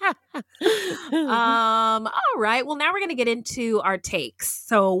 All right. Well, now we're going to get into our takes.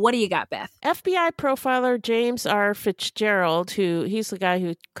 So what do you got, Beth? FBI profiler James R. Fitzgerald, he's the guy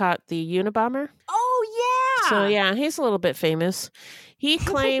who caught the Unabomber. Oh, yeah. So, yeah, he's a little bit famous. He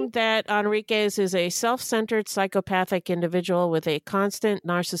claimed that Henriquez is a self-centered psychopathic individual with a constant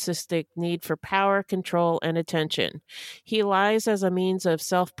narcissistic need for power, control, and attention. He lies as a means of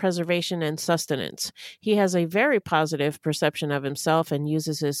self-preservation and sustenance. He has a very positive perception of himself and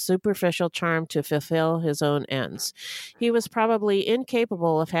uses his superficial charm to fulfill his own ends. He was probably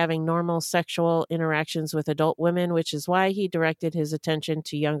incapable of having normal sexual interactions with adult women, which is why he directed his attention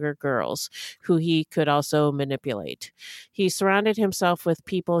to younger girls, who he could also manipulate. He surrounded himself with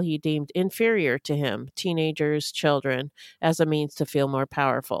people he deemed inferior to him, teenagers, children, as a means to feel more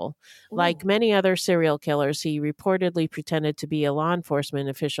powerful. Ooh. Like many other serial killers, he reportedly pretended to be a law enforcement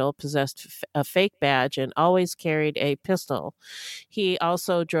official, possessed a fake badge, and always carried a pistol. He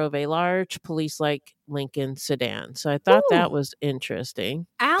also drove a large police-like Lincoln sedan. So I thought that was interesting.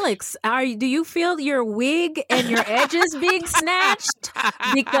 Alex, do you feel your wig and your edges being snatched?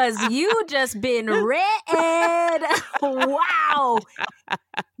 Because you just been red. Wow.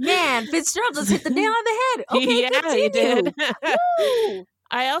 Man, Fitzgerald just hit the nail on the head. Okay, yeah, continue. he did. Woo.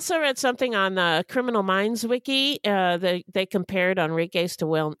 I also read something on the Criminal Minds Wiki. They compared Henriquez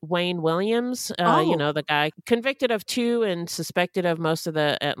to Wayne Williams, the guy convicted of 2 and suspected of most of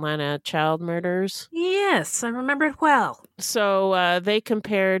the Atlanta child murders. Yes, I remember it well. So they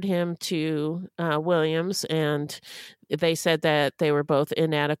compared him to Williams, and they said that they were both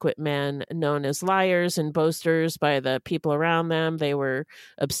inadequate men known as liars and boasters by the people around them. They were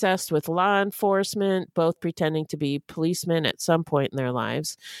obsessed with law enforcement, both pretending to be policemen at some point in their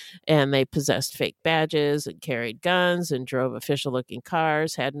lives. And they possessed fake badges and carried guns and drove official-looking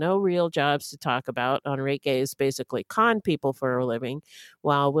cars, had no real jobs to talk about. Henriquez basically conned people for a living,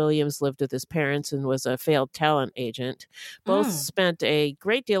 while Williams lived with his parents and was a failed talent agent. Both spent a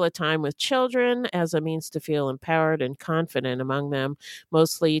great deal of time with children as a means to feel empowered and confident among them,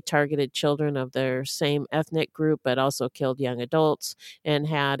 mostly targeted children of their same ethnic group, but also killed young adults and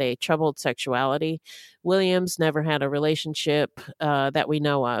had a troubled sexuality. Williams never had a relationship that we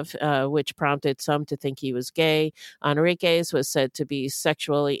know of, which prompted some to think he was gay. Henriquez was said to be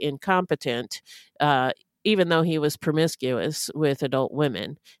sexually incompetent, even though he was promiscuous with adult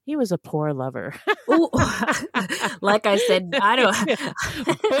women. He was a poor lover. Ooh, like I said, I don't.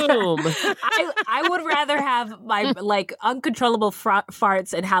 Boom. I would rather have my uncontrollable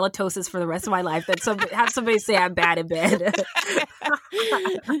farts and halitosis for the rest of my life than have somebody say I'm bad in bed.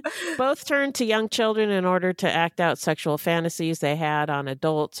 Both turned to young children in order to act out sexual fantasies they had on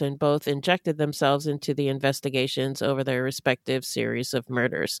adults, and both injected themselves into the investigations over their respective series of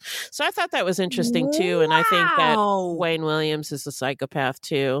murders. So I thought that was interesting too, and I think that Wayne Williams is a psychopath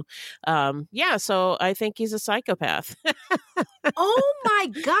too. So I think he's a psychopath. Oh my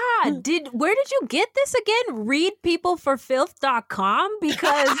God. Where did you get this again? Readpeopleforfilth.com?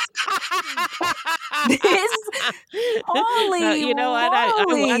 Because this, holy you know what? I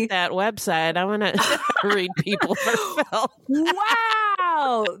want that website. I want to read people for filth.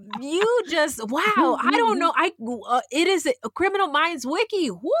 Wow. You just, wow. I don't know. It is a Criminal Minds Wiki.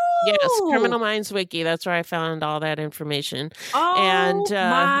 Woo! Yes, Criminal Minds Wiki. That's where I found all that information. Oh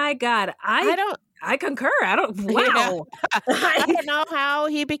my God. I concur. I don't. Wow. I don't know how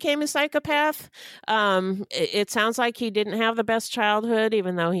he became a psychopath. It sounds like he didn't have the best childhood,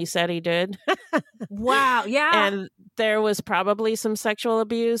 even though he said he did. Wow. Yeah. And there was probably some sexual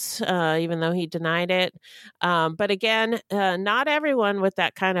abuse, even though he denied it. But again, not everyone with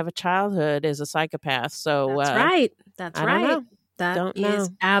that kind of a childhood is a psychopath. So that's right. That's right. That is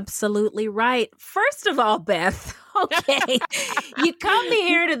absolutely right. First of all, Beth, okay, you come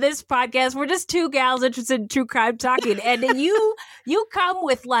here to this podcast. We're just 2 gals interested in true crime talking, and you come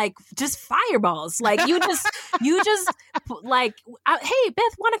with just fireballs. You just hey, Beth,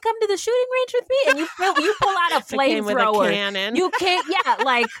 want to come to the shooting range with me? And you pull out a flamethrower. You can't, yeah,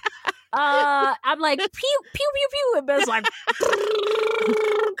 I'm like pew pew pew pew, and Beth's like,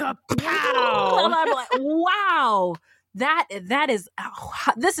 kapow. And I'm like, wow. That is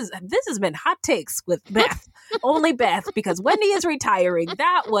this has been hot takes with Beth, only Beth, because Wendy is retiring.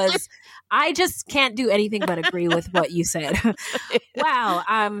 I just can't do anything but agree with what you said. Wow,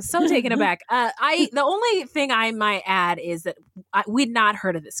 I'm so taken aback. The only thing I might add is that we'd not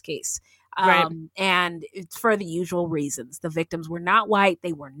heard of this case. Right. And it's for the usual reasons. The victims were not white,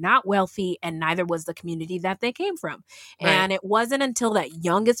 they were not wealthy, and neither was the community that they came from. Right. And it wasn't until that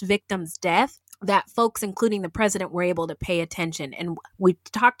youngest victim's death that folks, including the president, were able to pay attention. And we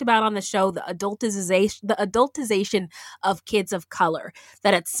talked about on the show the adultization of kids of color,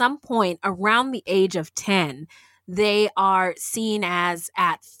 that at some point around the age of 10, they are seen as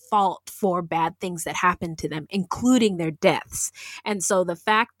at fault for bad things that happen to them, including their deaths. And so the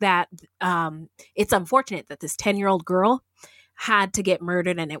fact that it's unfortunate that this 10-year-old girl had to get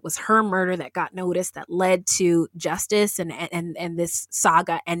murdered, and it was her murder that got noticed that led to justice and this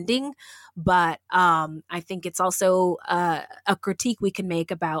saga ending. But I think it's also a critique we can make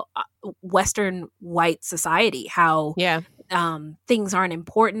about Western white society, how things aren't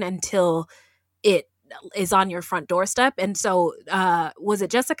important until it is on your front doorstep. And so was it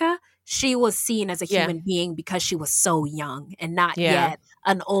Jessica? She was seen as a human being because she was so young and not yet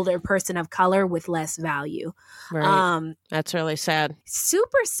an older person of color with less value. Right. That's really sad.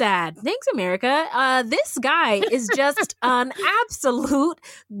 Super sad. Thanks, America. This guy is just an absolute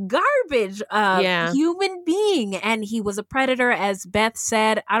garbage human being. And he was a predator, as Beth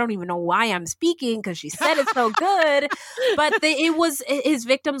said. I don't even know why I'm speaking because she said it so good. But his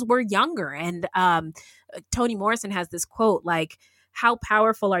victims were younger. And Toni Morrison has this quote like, how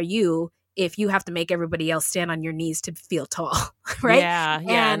powerful are you if you have to make everybody else stand on your knees to feel tall, right? Yeah,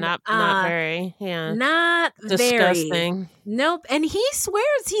 and, not very, not disgusting. Very. Nope. And he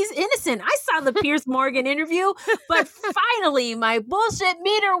swears he's innocent. I saw the Piers Morgan interview, but finally my bullshit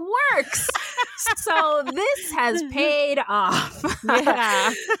meter works. So this has paid off.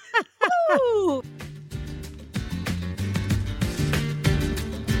 Yeah. Woo.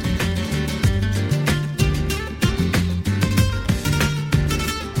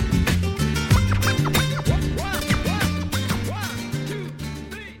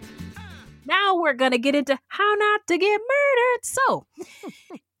 Now we're going to get into how not to get murdered. So,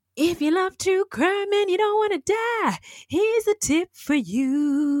 if you love true crime and you don't want to die, here's a tip for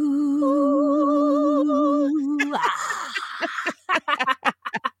you.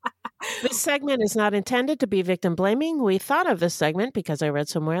 This segment is not intended to be victim blaming. We thought of this segment because I read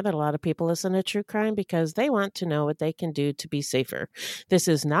somewhere that a lot of people listen to true crime because they want to know what they can do to be safer. This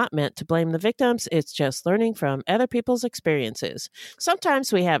is not meant to blame the victims. It's just learning from other people's experiences.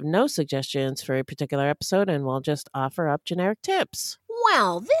 Sometimes we have no suggestions for a particular episode and we'll just offer up generic tips.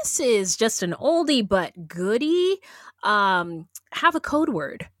 Well, this is just an oldie but goodie. Have a code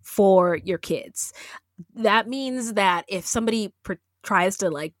word for your kids. That means that if somebody tries to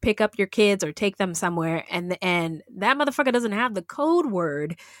like pick up your kids or take them somewhere and that motherfucker doesn't have the code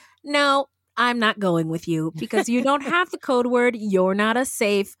word, no, I'm not going with you because you don't have the code word. You're not a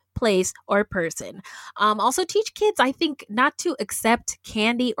safe place or person. Also teach kids, I think, not to accept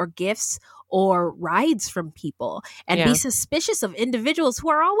candy or gifts or rides from people and be suspicious of individuals who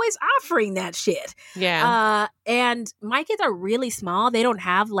are always offering that shit. Yeah. And my kids are really small. They don't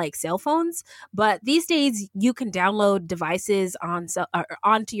have like cell phones, but these days you can download devices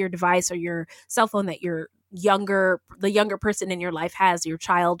onto your device or your cell phone that the younger person in your life has, your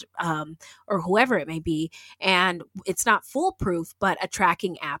child, or whoever it may be. And it's not foolproof, but a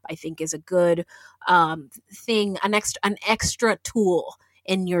tracking app, I think, is a good thing, an extra tool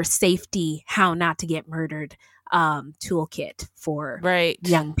in your safety, how not to get murdered toolkit for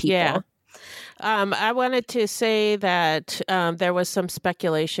young people. Yeah. I wanted to say that there was some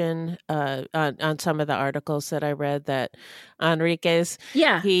speculation on some of the articles that I read that Henriquez,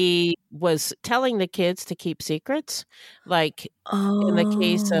 he was telling the kids to keep secrets. Like in the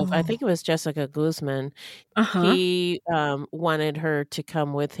case of, I think it was Jessica Guzman, he wanted her to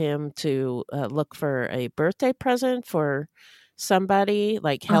come with him to look for a birthday present for somebody,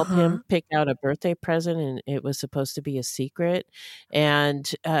 like help him pick out a birthday present, and it was supposed to be a secret. And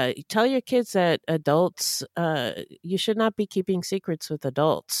tell your kids that adults, you should not be keeping secrets with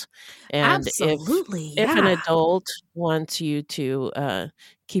adults. And absolutely, if an adult wants you to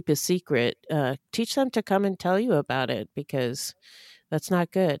keep a secret, teach them to come and tell you about it because that's not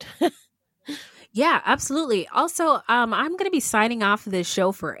good. Yeah, absolutely. Also, I'm going to be signing off this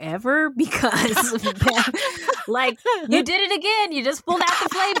show forever because, like, you did it again. You just pulled out the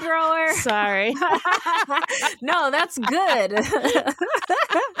flamethrower. Sorry. No, that's good.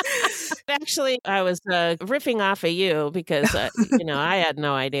 Actually, I was riffing off of you because, I had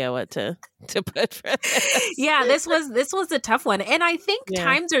no idea what to put for this. Yeah, this was a tough one. And I think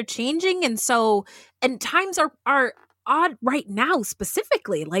times are changing. And times are odd right now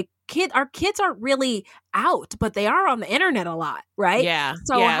specifically. Like, our kids aren't really out, but they are on the internet a lot, right? Yeah.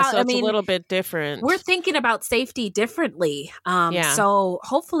 So it's a little bit different. We're thinking about safety differently. So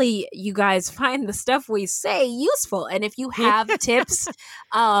hopefully you guys find the stuff we say useful. And if you have tips,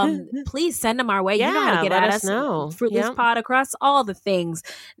 please send them our way. You know how to get at us. Fruit Loops Pod across all the things.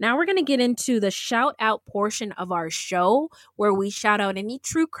 Now we're going to get into the shout out portion of our show where we shout out any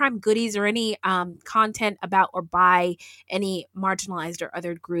true crime goodies or any content about or by any marginalized or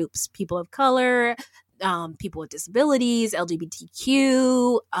other groups, people of color, people with disabilities,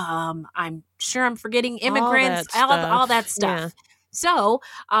 LGBTQ. I'm sure I'm forgetting immigrants, all that stuff. Yeah. So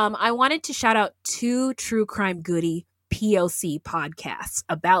I wanted to shout out 2 true crime goodie POC podcasts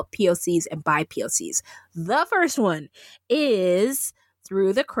about POCs and by POCs. The first one is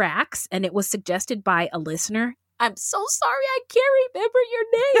Through the Cracks, and it was suggested by a listener. I'm so sorry, I can't remember your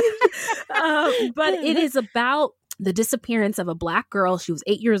name. But it is about the disappearance of a Black girl. She was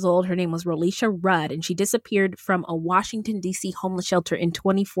 8 years old. Her name was Rolisha Rudd, and she disappeared from a Washington, D.C. homeless shelter in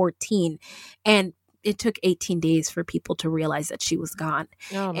 2014. And it took 18 days for people to realize that she was gone.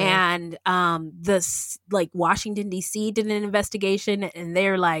 Oh, and Washington, D.C. did an investigation, and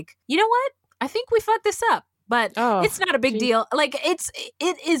they're like, you know what? I think we fucked this up. But it's not a big deal. Like it's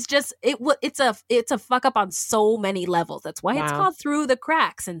a fuck up on so many levels. That's why it's called Through the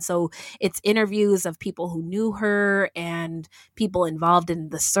Cracks. And so it's interviews of people who knew her and people involved in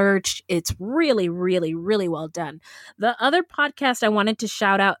the search. It's really, really, really well done. The other podcast I wanted to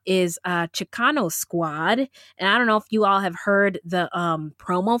shout out is Chicano Squad. And I don't know if you all have heard the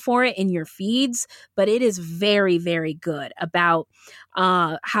promo for it in your feeds, but it is very, very good about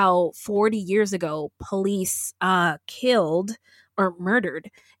how 40 years ago police killed or murdered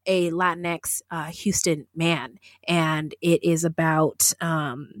a Latinx Houston man, and it is about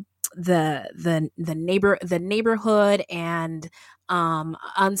the neighborhood and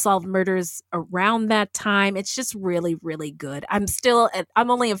unsolved murders around that time. It's just really, really good. I'm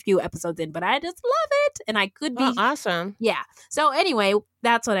only a few episodes in, but I just love it, and I could be awesome. Yeah. So anyway,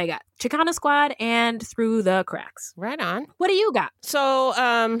 that's what I got. Chicano Squad and Through the Cracks. Right on. What do you got? So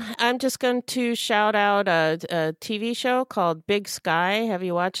I'm just going to shout out a TV show called Big Sky. Have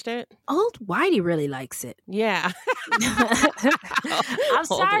you watched it? Old Whitey really likes it. Yeah. I'm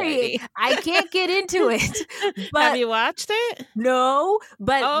sorry. I can't get into it. But have you watched it? No,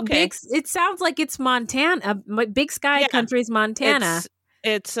 but okay. It sounds like it's Montana. Big Sky Country's Montana.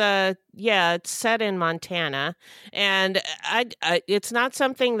 It's set in Montana, and I it's not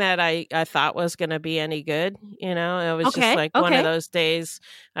something that I thought was going to be any good. You know, it was just like one of those days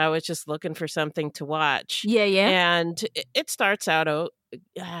I was just looking for something to watch. Yeah. And it starts out,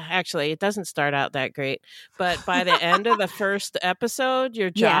 actually, it doesn't start out that great, but by the end of the first episode, your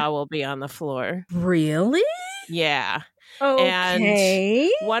jaw will be on the floor. Really? Yeah. Okay.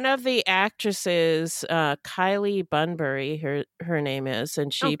 And one of the actresses, Kylie Bunbury, her name is,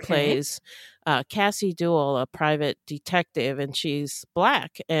 and she plays Cassie Duell, a private detective, and she's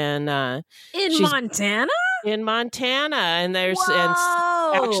Black. And Montana? In Montana, and there's and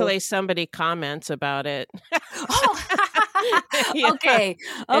actually somebody comments about it. Okay.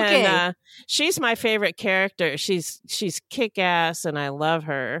 And she's my favorite character. She's kick-ass, and I love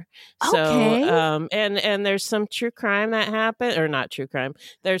her. So and there's some true crime that happened, or not true crime.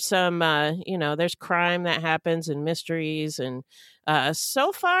 There's some there's crime that happens and mysteries, and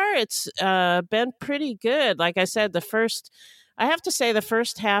so far it's been pretty good. Like I said, I have to say the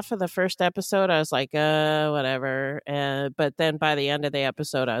first half of the first episode, I was like, whatever. But then by the end of the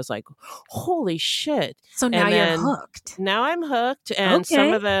episode, I was like, holy shit. So now you're hooked. Now I'm hooked. And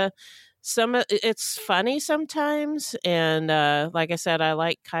it's funny sometimes. And like I said, I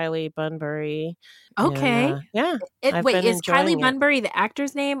like Kylie Bunbury. Okay. And, is Kylie Bunbury the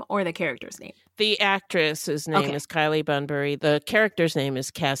actor's name or the character's name? The actress's name is Kylie Bunbury. The character's name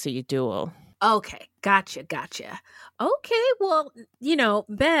is Cassie Duell. Okay. Gotcha. Okay. Well,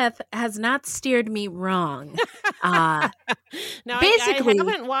 Beth has not steered me wrong. No, basically, I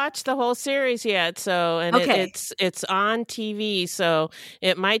haven't watched the whole series yet. So, and it's on TV. So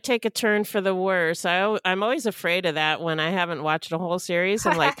it might take a turn for the worse. I'm always afraid of that when I haven't watched a whole series.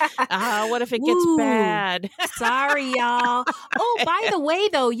 I'm like, what if it gets bad? Sorry, y'all. Oh, by the way,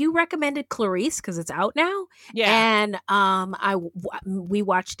 though, you recommended Clarice because it's out now. Yeah. And we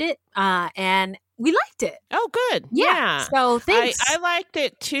watched it and we liked it. Oh, good. Yeah. So thanks. I liked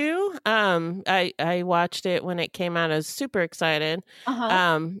it too. I watched it when it came out. I was super excited.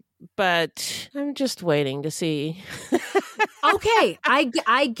 But I'm just waiting to see. Okay.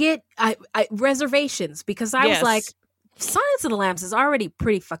 I get reservations because I was like, Silence of the Lambs is already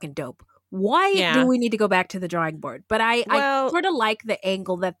pretty fucking dope. Why do we need to go back to the drawing board? But I sort of like the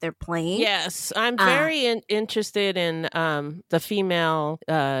angle that they're playing. Yes, I'm very interested in the female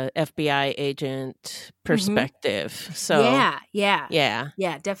FBI agent perspective. So yeah,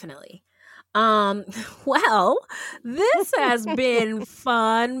 definitely. Well, this has been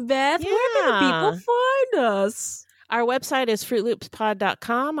fun, Beth. Where can people find us? Our website is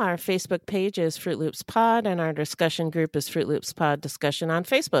fruitloopspod.com. Our Facebook page is Fruit Loops Pod, and our discussion group is Fruit Loops Pod Discussion on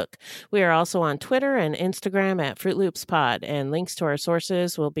Facebook. We are also on Twitter and Instagram at Fruit Loops Pod, and links to our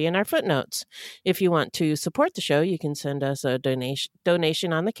sources will be in our footnotes. If you want to support the show, you can send us a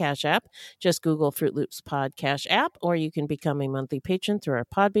donation on the Cash App. Just Google Fruit Loops Pod Cash App, or you can become a monthly patron through our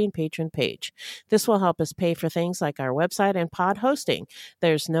Podbean patron page. This will help us pay for things like our website and pod hosting.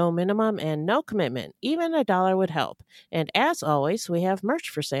 There's no minimum and no commitment. Even $1 would help. And as always, we have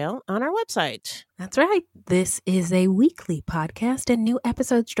merch for sale on our website. That's right. This is a weekly podcast, and new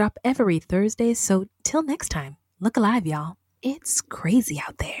episodes drop every Thursday. So till next time, look alive, y'all. It's crazy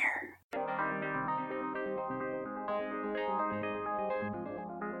out there.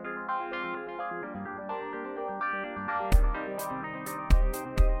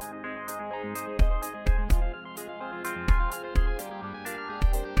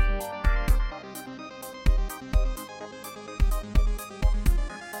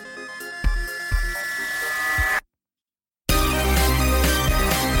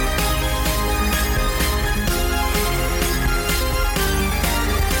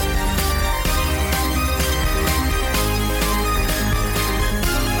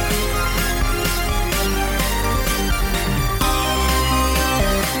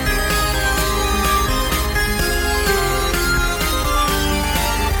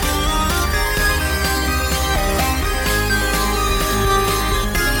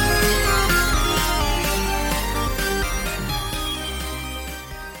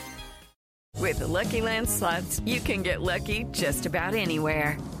 Lucky Land Slots, you can get lucky just about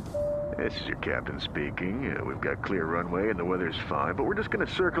anywhere. This is your captain speaking. We've got clear runway and the weather's fine, but we're just going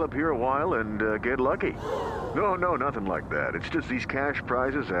to circle up here a while and get lucky. No, nothing like that. It's just these cash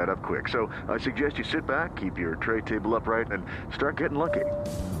prizes add up quick. So I suggest you sit back, keep your tray table upright, and start getting lucky.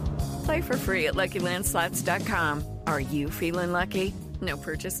 Play for free at LuckyLandSlots.com. Are you feeling lucky? No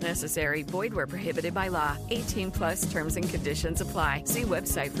purchase necessary. Void where prohibited by law. 18+ terms and conditions apply. See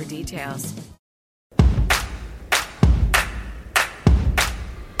website for details.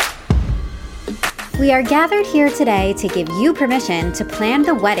 We are gathered here today to give you permission to plan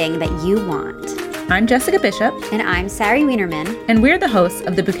the wedding that you want. I'm Jessica Bishop. And I'm Sari Wienerman. And we're the hosts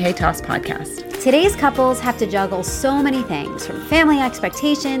of the Bouquet Toss podcast. Today's couples have to juggle so many things, from family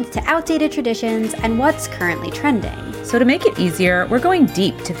expectations to outdated traditions and what's currently trending. So to make it easier, we're going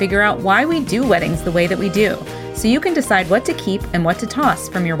deep to figure out why we do weddings the way that we do, so you can decide what to keep and what to toss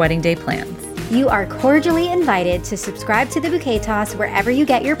from your wedding day plans. You are cordially invited to subscribe to the Bouquet Toss wherever you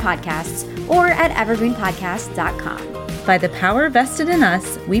get your podcasts or at evergreenpodcast.com. By the power vested in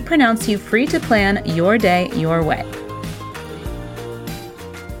us, we pronounce you free to plan your day your way.